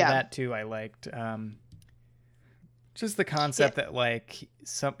that too I liked. Just the concept that like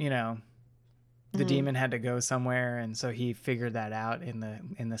the demon had to go somewhere, and so he figured that out in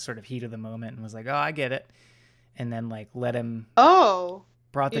the sort of heat of the moment and was like, oh, I get it, and then like let him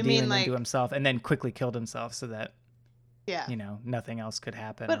brought the demon into himself, and then quickly killed himself so that nothing else could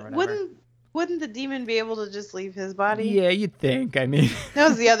happen. But or whatever. wouldn't the demon be able to just leave his body? Yeah, you'd think. I mean, that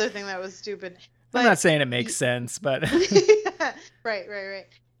was the other thing that was stupid. But I'm not saying it makes sense, but right.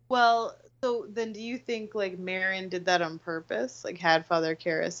 Well, so then do you think like Marin did that on purpose, like had Father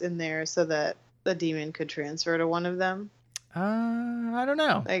Karras in there so that the demon could transfer to one of them? I don't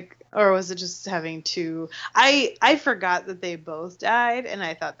know. Like, or was it just having two? I forgot that they both died, and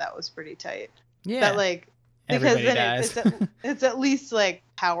I thought that was pretty tight. Yeah. That like because everybody then dies. it's at least like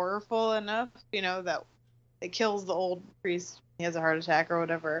powerful enough, that it kills the old priest. He has a heart attack or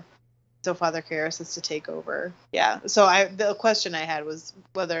whatever. So Father Karras is to take over. Yeah. So the question I had was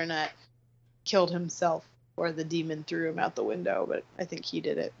whether or not he killed himself or the demon threw him out the window, but I think he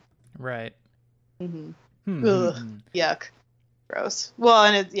did it. Right. Mm-hmm. Ugh. Yuck. Gross. Well,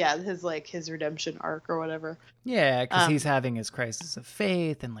 and it's his redemption arc or whatever. Yeah, because he's having his crisis of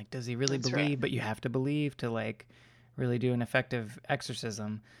faith, and like, does he really believe? Right. But you have to believe to like really do an effective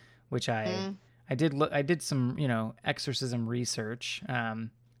exorcism, which I did some exorcism research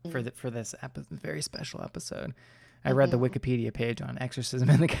for this very special episode. I read the Wikipedia page on exorcism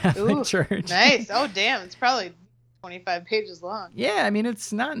in the Catholic Church. Nice. Oh damn, it's probably 25 pages long. Yeah, I mean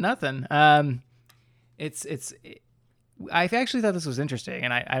it's not nothing. I actually thought this was interesting,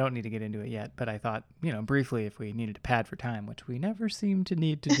 and I don't need to get into it yet, but I thought, briefly, if we needed to pad for time, which we never seem to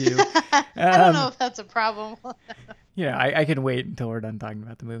need to do. I don't know if that's a problem. I can wait until we're done talking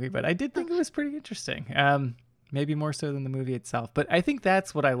about the movie, but I did think it was pretty interesting. Maybe more so than the movie itself. But I think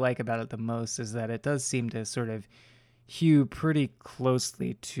that's what I like about it the most, is that it does seem to sort of hew pretty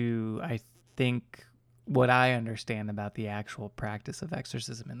closely to, I think, what I understand about the actual practice of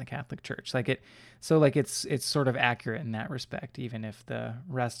exorcism in the Catholic Church. It's sort of accurate in that respect, even if the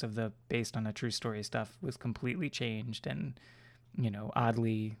rest of the based on a true story stuff was completely changed and,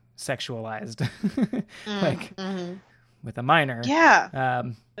 oddly sexualized, with a minor. Yeah.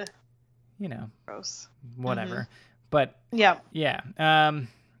 Gross. Whatever. But yeah. I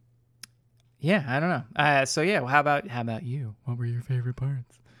don't know. So how about you? What were your favorite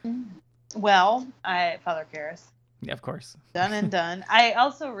parts? Well, Father Karras. Yeah, of course. Done and done. I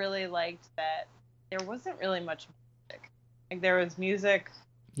also really liked that there wasn't really much music. Like there was music,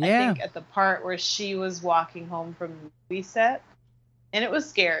 I think, at the part where she was walking home from the movie set, and it was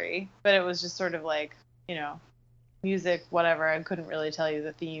scary, but it was just sort of like, music, whatever. I couldn't really tell you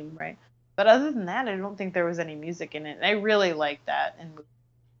the theme, right? But other than that, I don't think there was any music in it. And I really liked that, and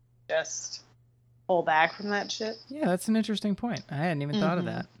just pull back from that shit. Yeah, that's an interesting point. I hadn't even thought of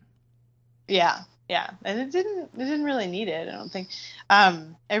that. Yeah, and it didn't really need it, I don't think.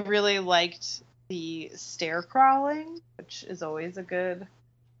 I really liked the stair crawling, which is always a good,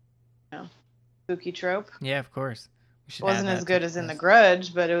 spooky trope. Yeah, of course. It wasn't as good as in The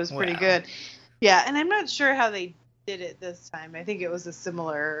Grudge, but it was pretty good. Yeah, and I'm not sure how they did it this time. I think it was a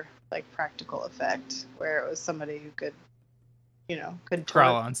similar practical effect where it was somebody who could, could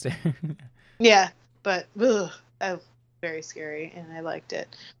crawl on stairs. Yeah, but very scary, and I liked it.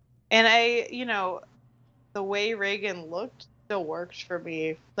 And the way Reagan looked still worked for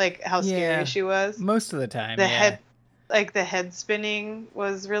me. Like how scary she was. Most of the time, the head, like the head spinning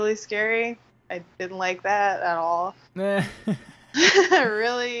was really scary. I didn't like that at all. I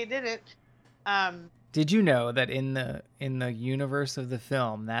really didn't. Did you know that in the universe of the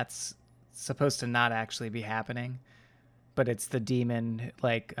film, that's supposed to not actually be happening, but it's the demon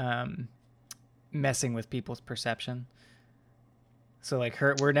messing with people's perception? So like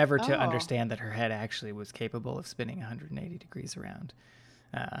we're never to understand that her head actually was capable of spinning 180 degrees around.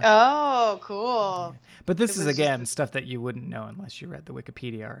 Cool. But this is again stuff that you wouldn't know unless you read the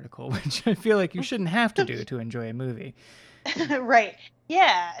Wikipedia article, which I feel like you shouldn't have to do to enjoy a movie. Right.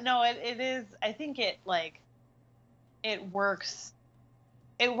 Yeah. No, it is. I think it works.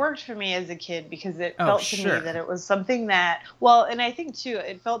 It worked for me as a kid because it felt to me that it was something that, and I think too,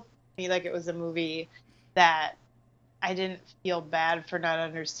 it felt to me like it was a movie that I didn't feel bad for not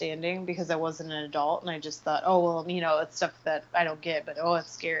understanding because I wasn't an adult and I just thought, it's stuff that I don't get, but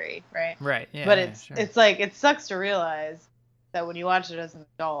it's scary, right? Right. Yeah. But it's like it sucks to realize that when you watch it as an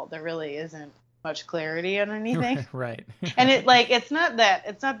adult, there really isn't much clarity on anything. Right. And it's not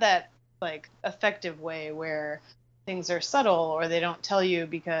that like effective way where things are subtle or they don't tell you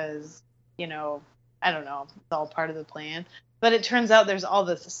because I don't know, it's all part of the plan. But it turns out there's all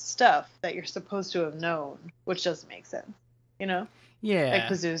this stuff that you're supposed to have known, which doesn't make sense, Yeah. Like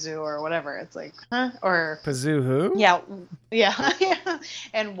Pazuzu or whatever. It's like, huh? Or Pazuzu who? Yeah.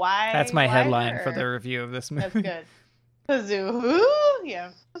 And why? That's my headline for the review of this movie. That's good. Pazuzu. Yeah,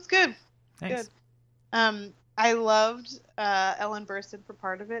 that's good. Thanks. Good. I loved Ellen Burstyn for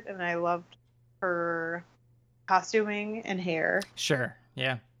part of it, and I loved her costuming and hair. Sure.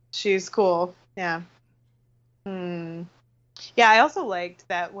 Yeah. She's cool. Yeah. Yeah, I also liked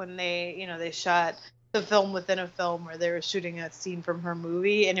that when they shot the film within a film where they were shooting a scene from her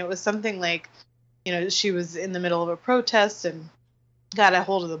movie, and it was something like, she was in the middle of a protest and got a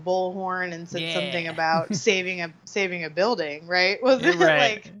hold of the bullhorn and said something about saving a building, right? Was it right.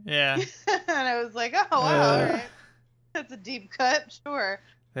 like? Yeah. And I was like, oh wow, all right. That's a deep cut, sure.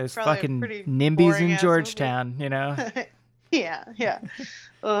 Those Probably fucking NIMBYs in Georgetown, Yeah.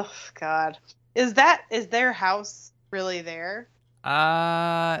 Oh God, is their house really there?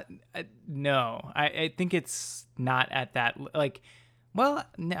 No, I think it's not at that.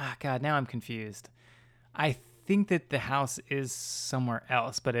 God, now I'm confused. I think that the house is somewhere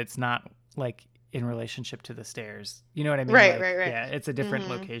else, but it's not like in relationship to the stairs. You know what I mean? Right. Yeah, it's a different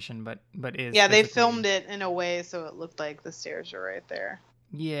location, but is. Yeah, they filmed it in a way so it looked like the stairs are right there.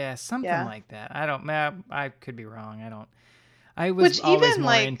 Yeah, something like that. I could be wrong. I was always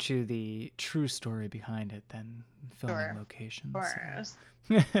more into the true story behind it than filming locations.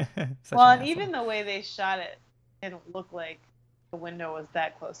 And even the way they shot it didn't look like the window was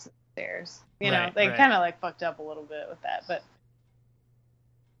that close to the stairs. They kind of fucked up a little bit with that, but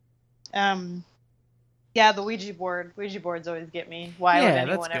the Ouija boards always get me. Why would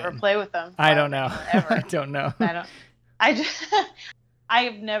anyone ever play with them? I don't know. I don't know.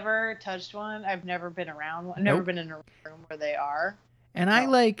 I've never touched one. I've never been around one. I've never been in a room where they are. And I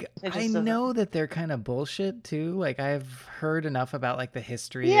know that they're kind of bullshit too. Like I've heard enough about the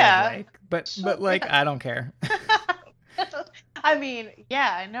history of but I don't care. I mean,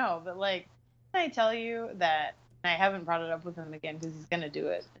 yeah, I know, but can I tell you that, and I haven't brought it up with him again because he's going to do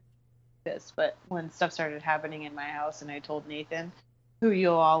it but when stuff started happening in my house and I told Nathan, who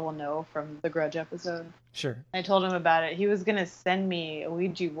you all will know from the Grudge episode. Sure. I told him about it. He was going to send me a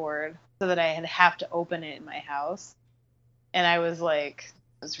Ouija board so that I'd have to open it in my house. And I was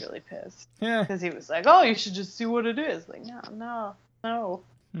really pissed. Yeah. Because he was like, oh, you should just see what it is. Like, no. Not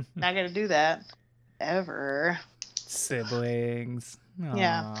going to do that. Ever. Siblings. Aww.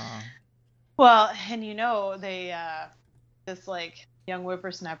 Yeah. Well, and they, this young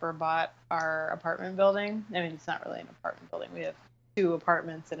whippersnapper bought our apartment building. I mean, it's not really an apartment building. We have 2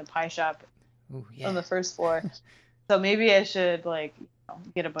 apartments and a pie shop on the first floor. So maybe I should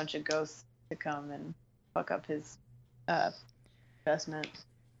get a bunch of ghosts to come and fuck up his investment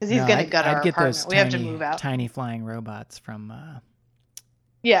because he's gonna gut our apartment. We have to move out. Tiny flying robots from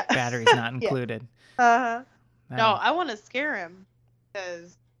batteries not included. No, I want to scare him because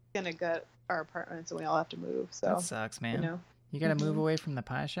he's gonna gut our apartments and we all have to move. So that sucks, man. You gotta move away from the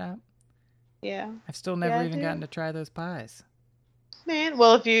pie shop. Yeah. I've still never even gotten to try those pies. Man,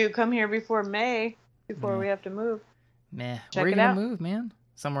 well, if you come here before May, before we have to move. Meh. Where are you gonna move, man?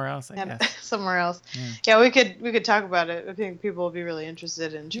 Somewhere else, I guess. Somewhere else. Yeah, we could talk about it. I think people will be really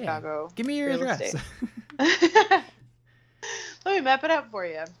interested in Chicago. Give me your address. Let me map it up for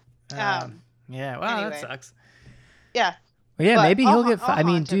you. Yeah. Wow, Anyway. that sucks. Yeah. Well, yeah, But maybe I'll he'll get. I'll I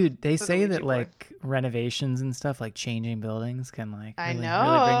mean, haunt him dude, they with a say that Ouija board. like renovations and stuff, like changing buildings, can like I really, know.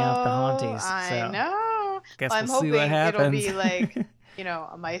 really bring out the haunties. I so know. guess Well, I'm we'll see what hoping it'll happens. be like,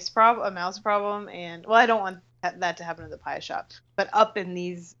 a mouse problem, and well, I don't want that to happen in the pie shop, but up in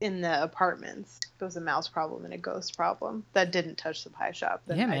the apartments, if it was a mouse problem and a ghost problem that didn't touch the pie shop.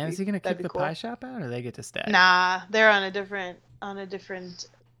 Then Yeah, man, is he gonna that'd kick be the cool. pie shop out, or they get to stay? Nah, they're on a different.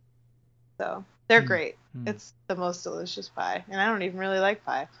 So they're Hmm. great. Hmm. It's the most delicious pie, and I don't even really like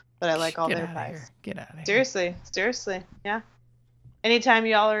pie, but I like all Get their outta pies. here. Get out of here. Seriously, yeah. Anytime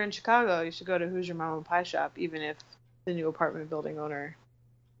y'all are in Chicago, you should go to Who's Your Mama Pie Shop, even if the new apartment building owner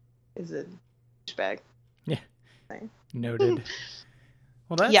is a douchebag. Noted.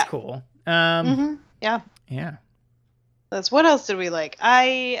 Well, that's Yeah. cool. Yeah. Yeah. That's what else did we like?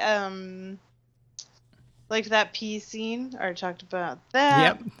 I liked that pea scene. Already talked about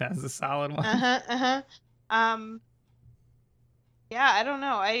that. Yep, that was a solid one. Yeah, I don't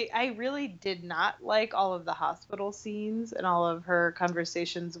know. I really did not like all of the hospital scenes and all of her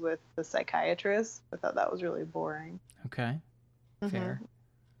conversations with the psychiatrist. I thought that was really boring. Okay. Fair.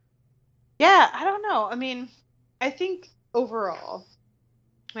 Yeah, I don't know. I mean, I think overall,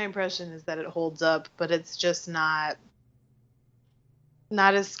 my impression is that it holds up, but it's just not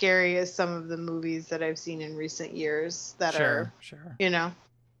as scary as some of the movies that I've seen in recent years that are, Sure.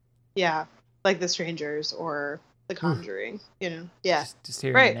 Yeah, like The Strangers or The Conjuring, Yeah. Just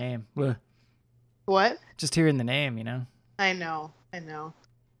hearing Right. the name. Ugh. What? Just hearing the name, I know.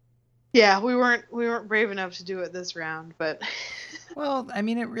 Yeah, we weren't brave enough to do it this round, but Well, I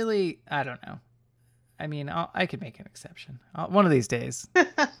mean, it really, I don't know. I mean, I could make an exception. One of these days,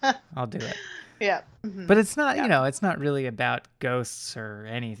 I'll do it. yeah. But it's not, it's not really about ghosts or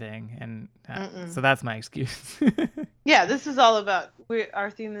anything. And so that's my excuse. Yeah, this is all about our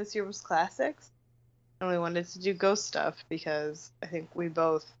theme this year was classics, and we wanted to do ghost stuff because I think we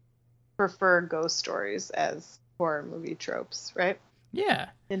both prefer ghost stories as horror movie tropes, right? Yeah.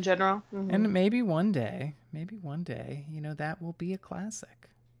 In general. And maybe one day, that will be a classic.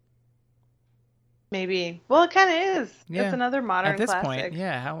 Maybe. Well, it kind of is. Yeah. It's another modern At this classic. point,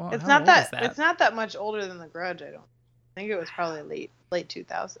 yeah. How It's how not old that, is that? it's not that much older than The Grudge. I think it was probably late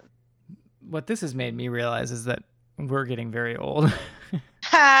 2000. What this has made me realize is that we're getting very old.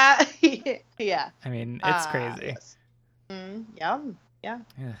 Yeah. I mean, it's crazy. Yes. Yeah.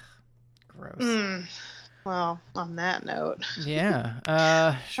 Ugh, gross. Well, on that note. Yeah.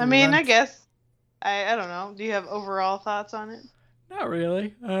 I mean, I guess I don't know. Do you have overall thoughts on it? Not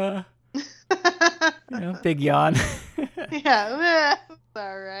really. Big yawn. Yeah, it's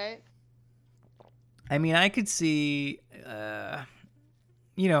all right. I mean, I could see,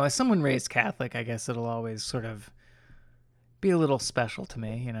 as someone raised Catholic, I guess it'll always sort of be a little special to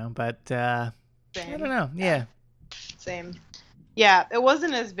me, but I don't know. Yeah. Same. Yeah, it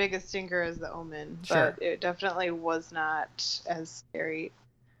wasn't as big a stinker as The Omen, Sure. but it definitely was not as scary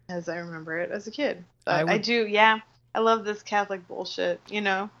as I remember it as a kid. But I would- I love this Catholic bullshit,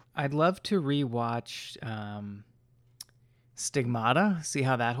 I'd love to rewatch Stigmata, see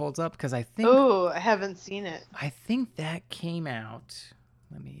how that holds up, because I think Oh, I haven't seen it. that came out.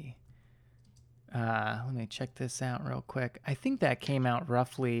 Let me check this out real quick. I think that came out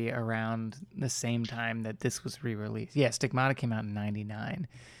roughly around the same time that this was re-released. Yeah, Stigmata came out in 99.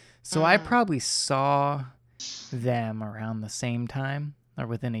 So I probably saw them around the same time or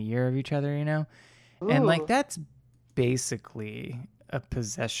within a year of each other, And Ooh. that's basically a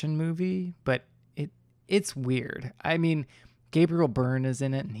possession movie, but it's weird. I mean, Gabriel Byrne is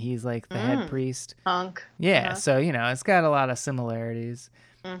in it and he's like the head priest. Hunk. Yeah, Uh-huh. so it's got a lot of similarities.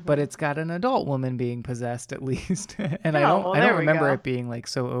 But it's got an adult woman being possessed at least. And I don't there we remember go. it being like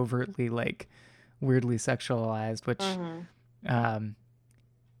so overtly like weirdly sexualized, which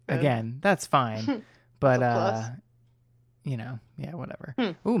again, that's fine. But That's a yeah, whatever.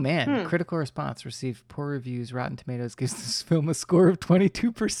 Oh man, critical response received poor reviews. Rotten Tomatoes gives this film a score of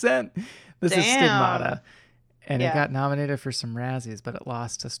 22%. This is Stigmata. And it got nominated for some Razzies, but it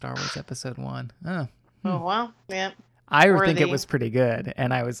lost to Star Wars Episode 1. Oh. Oh, well, yeah. I would think it Worthy. was pretty good,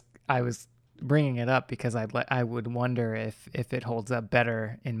 and I was bringing it up because I would wonder if it holds up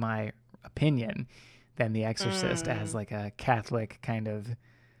better, in my opinion, than The Exorcist as like a Catholic kind of,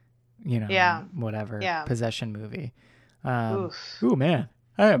 whatever possession movie. Oof. Ooh man,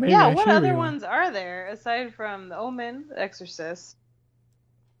 What other ones are there aside from The Omen, The Exorcist,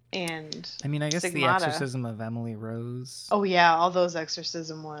 and I mean, I guess Stigmata? The Exorcism of Emily Rose. Oh yeah, all those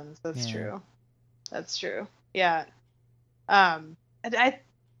exorcism ones. That's Yeah. true. That's true. Yeah. And I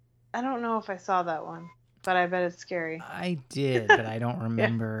don't know if I saw that one. but I bet it's scary. I did, but I don't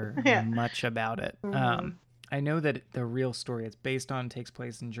remember Yeah. much about it. Mhm. I know that the real story it's based on takes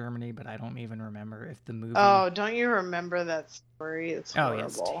place in Germany, but I don't even remember if the movie. Oh, don't you remember that story? It's Oh, horrible. yeah,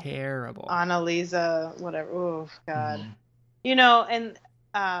 it's terrible. Annalisa, whatever. Oh, God. Mhm. You know, and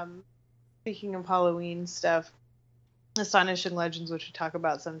speaking of Halloween stuff, Astonishing Legends, which we talk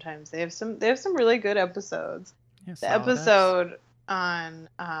about sometimes, they have some really good episodes. Yeah, The solid eps. episode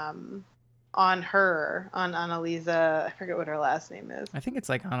on her, on Annalisa, I forget what her last name is. I think it's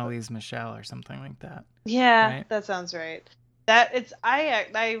like Annalise Michel or something like that. Yeah, Right? that sounds right.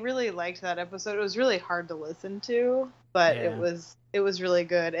 I really liked that episode. It was really hard to listen to, but Yeah. it was really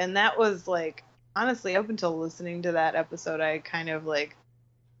good. And that was like, honestly, up until listening to that episode, I kind of like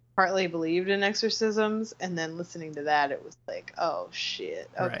partly believed in exorcisms, and then listening to that, it was like, oh shit,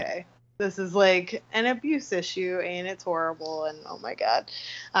 Right. okay. This is like an abuse issue, and it's horrible, and oh my god.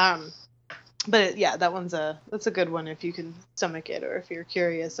 But yeah, that's a good one if you can stomach it, or if you're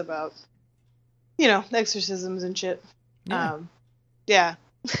curious about, exorcisms and shit. Yeah. Yeah.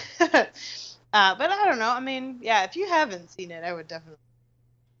 But I don't know. I mean, yeah, if you haven't seen it, I would definitely.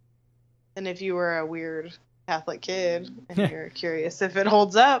 And if you were a weird Catholic kid and you're curious if it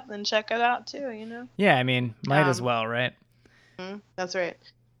holds up, then check it out too. Yeah, I mean, might as well, right? That's right.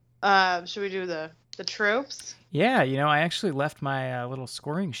 Should we do the tropes? Yeah, I actually left my little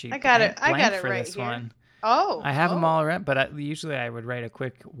scoring sheet. I got it blank for right this here. one. Oh. I have them all around, but usually I would write a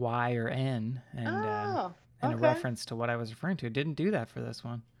quick Y or N and a okay. reference to what I was referring to. Didn't do that for this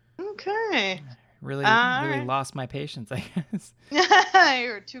one. Okay. Really right. lost my patience, I guess. You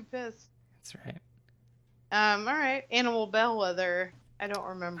were too pissed. That's right. All right. Animal Bellwether. I don't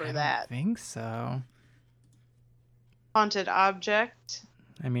remember I that. don't think so. Haunted Object.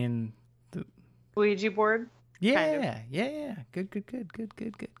 I mean, Ouija board. yeah.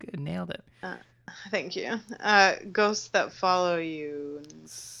 Good. Nailed it. Thank you. Ghosts that follow you.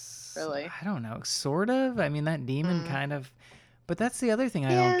 Really? I don't know. Sort of. I mean, that demon kind of. But that's the other thing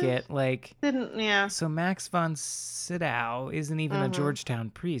I Yeah. don't get. Like, Yeah. so Max von Sydow isn't even a Georgetown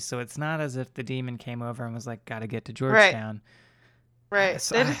priest, so it's not as if the demon came over and was like, "Gotta get to Georgetown." Right.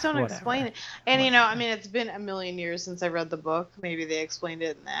 So, They just don't whatever. explain it. And I mean, it's been a million years since I read the book. Maybe they explained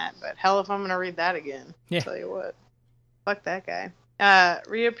it in that, but hell if I'm gonna read that again. Yeah. Tell you what. Fuck that guy.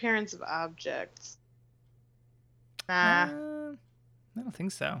 Reappearance of objects. I don't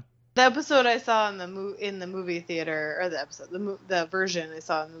think so. The episode I saw in the movie theater, or the version I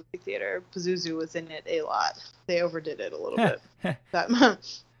saw in the movie theater, Pazuzu was in it a lot. They overdid it a little bit.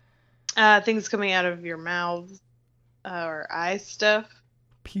 Things coming out of your mouths or eye stuff.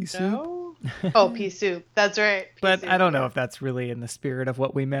 Pea soup. No? Oh, pea soup. That's right. Pea But soup, I don't know yeah. if that's really in the spirit of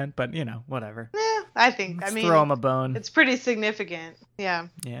what we meant. But whatever. I think. Let's I mean, throw him a bone. it's pretty significant. Yeah.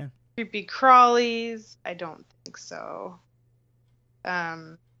 Yeah. Creepy crawlies. I don't think so.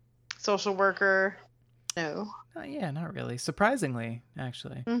 Social worker. No. Yeah, not really. Surprisingly,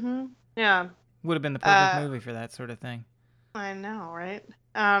 actually, Yeah. would have been the perfect movie for that sort of thing. I know, right?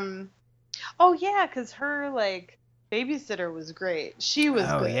 Oh yeah, because her babysitter was great. She was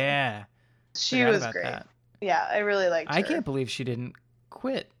Oh good. yeah. She Forgot was about great. that. Yeah, I really liked her. I can't believe she didn't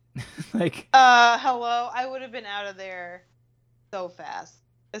quit. Like, hello, I would have been out of there so fast,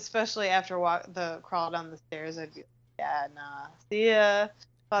 especially after crawl down the stairs. I'd be like, yeah, nah. See ya.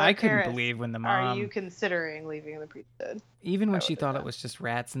 Father I couldn't Karras, believe when the Are mom, you considering leaving the priesthood? even when I she would've thought it done. was just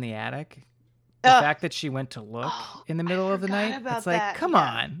rats in the attic, the fact that she went to look in the middle of the forgot night, about it's like, that, come yeah.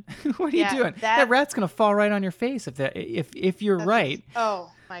 on, what are Yeah, you doing? that- That rat's gonna fall right on your face if you're That's right.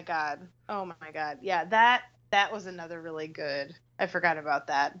 Oh my god. Yeah, that was another really good. I forgot about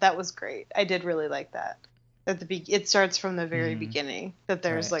that. That was great. I did really like that. It starts from the very beginning that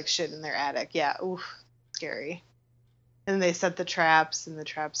there's Right. shit in their attic. Yeah, oof, scary. And they set the traps, and the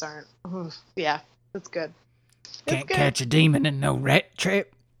traps aren't. Oof, yeah, that's good. Can't catch a demon in no rat trap.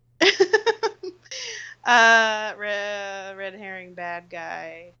 Red herring bad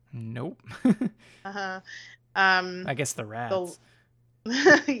guy. Nope. Uh-huh. I guess the rats.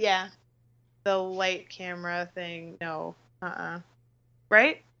 Yeah. The light camera thing. No.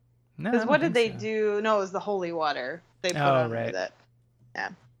 Right? No, I Because don't what did they think so. do? No, it was the holy water. They put Oh, on right. that. Yeah.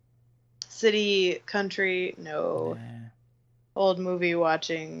 City, country, no. Nah, Old movie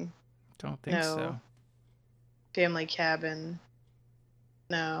watching, don't think No. so. family cabin,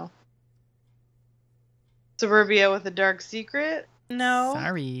 no. Suburbia with a dark secret, no.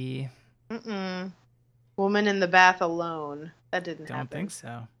 Sorry. Mm-mm. Woman in the bath alone, that didn't Don't happen. think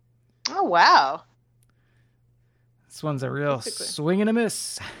so. Oh wow. This one's a real Basically. swing and a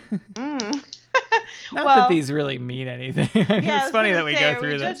miss. Mm. Not Well, that these really mean anything. I mean, yeah, I it's was funny gonna that we say, go are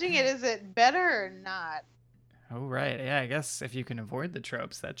through we this. judging it? Is it better or not? Oh, right. Yeah, I guess if you can avoid the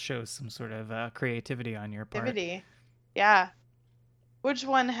tropes, that shows some sort of creativity on your part. Activity. Yeah. Which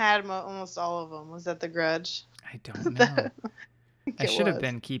one had almost all of them? Was that The Grudge? I don't know. I It should have was.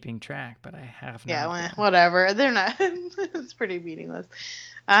 been keeping track, but I have not. Yeah, well, been. whatever. They're not. It's pretty meaningless.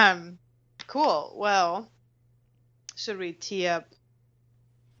 Cool. Well, should we tee up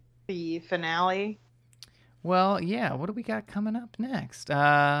the finale? Well, yeah. What do we got coming up next? You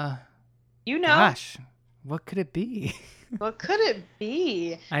know, Gosh, what could it be? what could it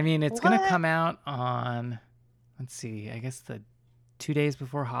be? I mean, it's going to What? come out on, let's see, I guess the 2 days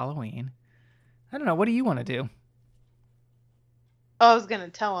before Halloween. I don't know. What do you want to do? Oh, I was gonna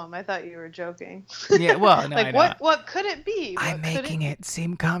tell him. I thought you were joking. Yeah, well, no, I Like know. what could it be? I'm What could making it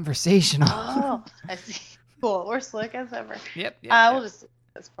seem conversational. Oh, I see. Cool. We're slick as ever. Yep. We'll just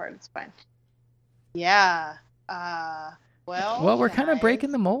this part. It's fine. Yeah. Well, Well, we're kind of guys,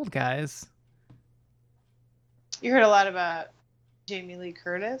 breaking the mold, guys. You heard a lot about Jamie Lee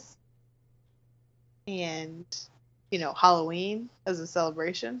Curtis and, Halloween as a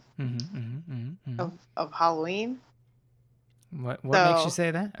celebration of Halloween. What makes you So-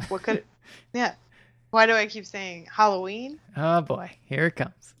 say that? What could yeah. Why do I keep saying Halloween? Oh boy, here it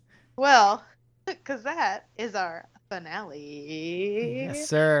comes. Well, because that is our finale. Yes,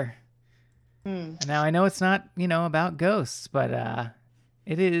 sir. Hmm. Now I know it's not, about ghosts, but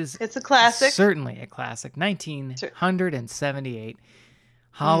it is It's a classic. certainly a classic. 1978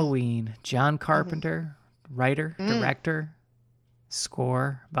 Halloween. John Carpenter, writer, director,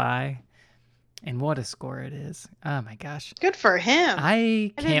 score by, and what a score it is! Oh my gosh, Good for him.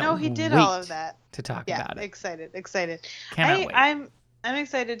 I didn't can't know he did wait all of that. to talk Yeah, about it. excited. Cannot wait. I'm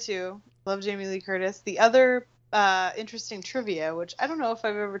excited too. Love Jamie Lee Curtis. The other interesting trivia, which I don't know if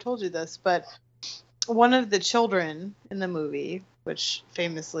I've ever told you this, but one of the children in the movie, which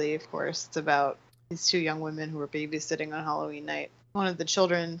famously, of course, it's about these two young women who were babysitting on Halloween night. One of the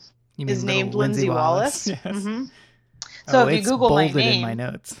children You is mean little named Lindsay Wallace. Yes. Mhm. So if you it's Google my bolded in name my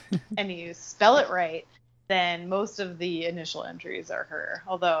notes. and you spell it right, then most of the initial entries are her.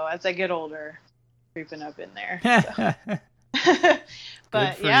 Although as I get older, creeping up in there. So.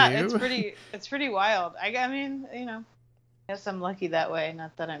 But for yeah, you. it's pretty wild. I mean, I guess I'm lucky that way.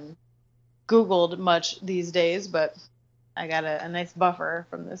 Not that I'm Googled much these days, but I got a nice buffer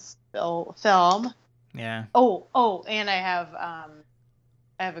from this film. Yeah. Oh, and I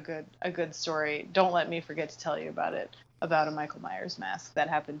have a good story. Don't let me forget to tell you about it. About a Michael Myers mask that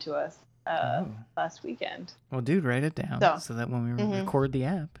happened to us last weekend. Well, dude, write it down so that when we record the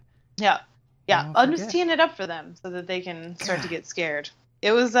app. Yeah. Don't I'm just forget. teeing it up for them so that they can start to get scared.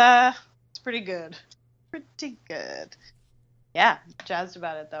 It was it's pretty good. Pretty good. Yeah, jazzed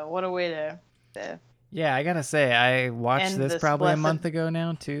about it though. What a way to Yeah, I gotta say, I watched End this this probably a blessed- month ago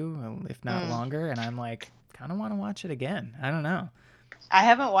now too, if not longer, and I'm like, kind of want to watch it again. I don't know. I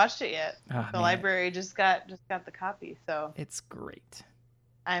haven't watched it yet. Oh, The man. library just got the copy, so It's great.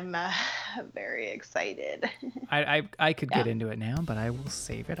 I'm very excited. I could get into it now, but I will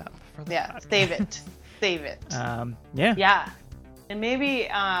save it up for the Yeah, podcast. save it. Yeah. Yeah. And maybe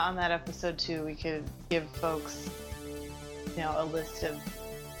on that episode too, we could give folks, a list of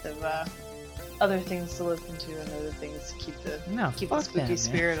other things to listen to and other things to keep the fuck spooky that, man.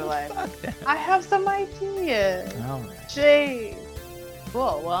 spirit alive. Fuck that. I have some ideas. All right. Jeez.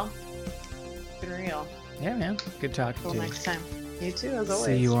 Cool. Well, it's been real. Yeah, man. Good talking Till to you. next time. You too, as always.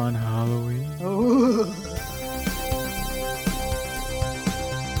 See you on Halloween. Ooh.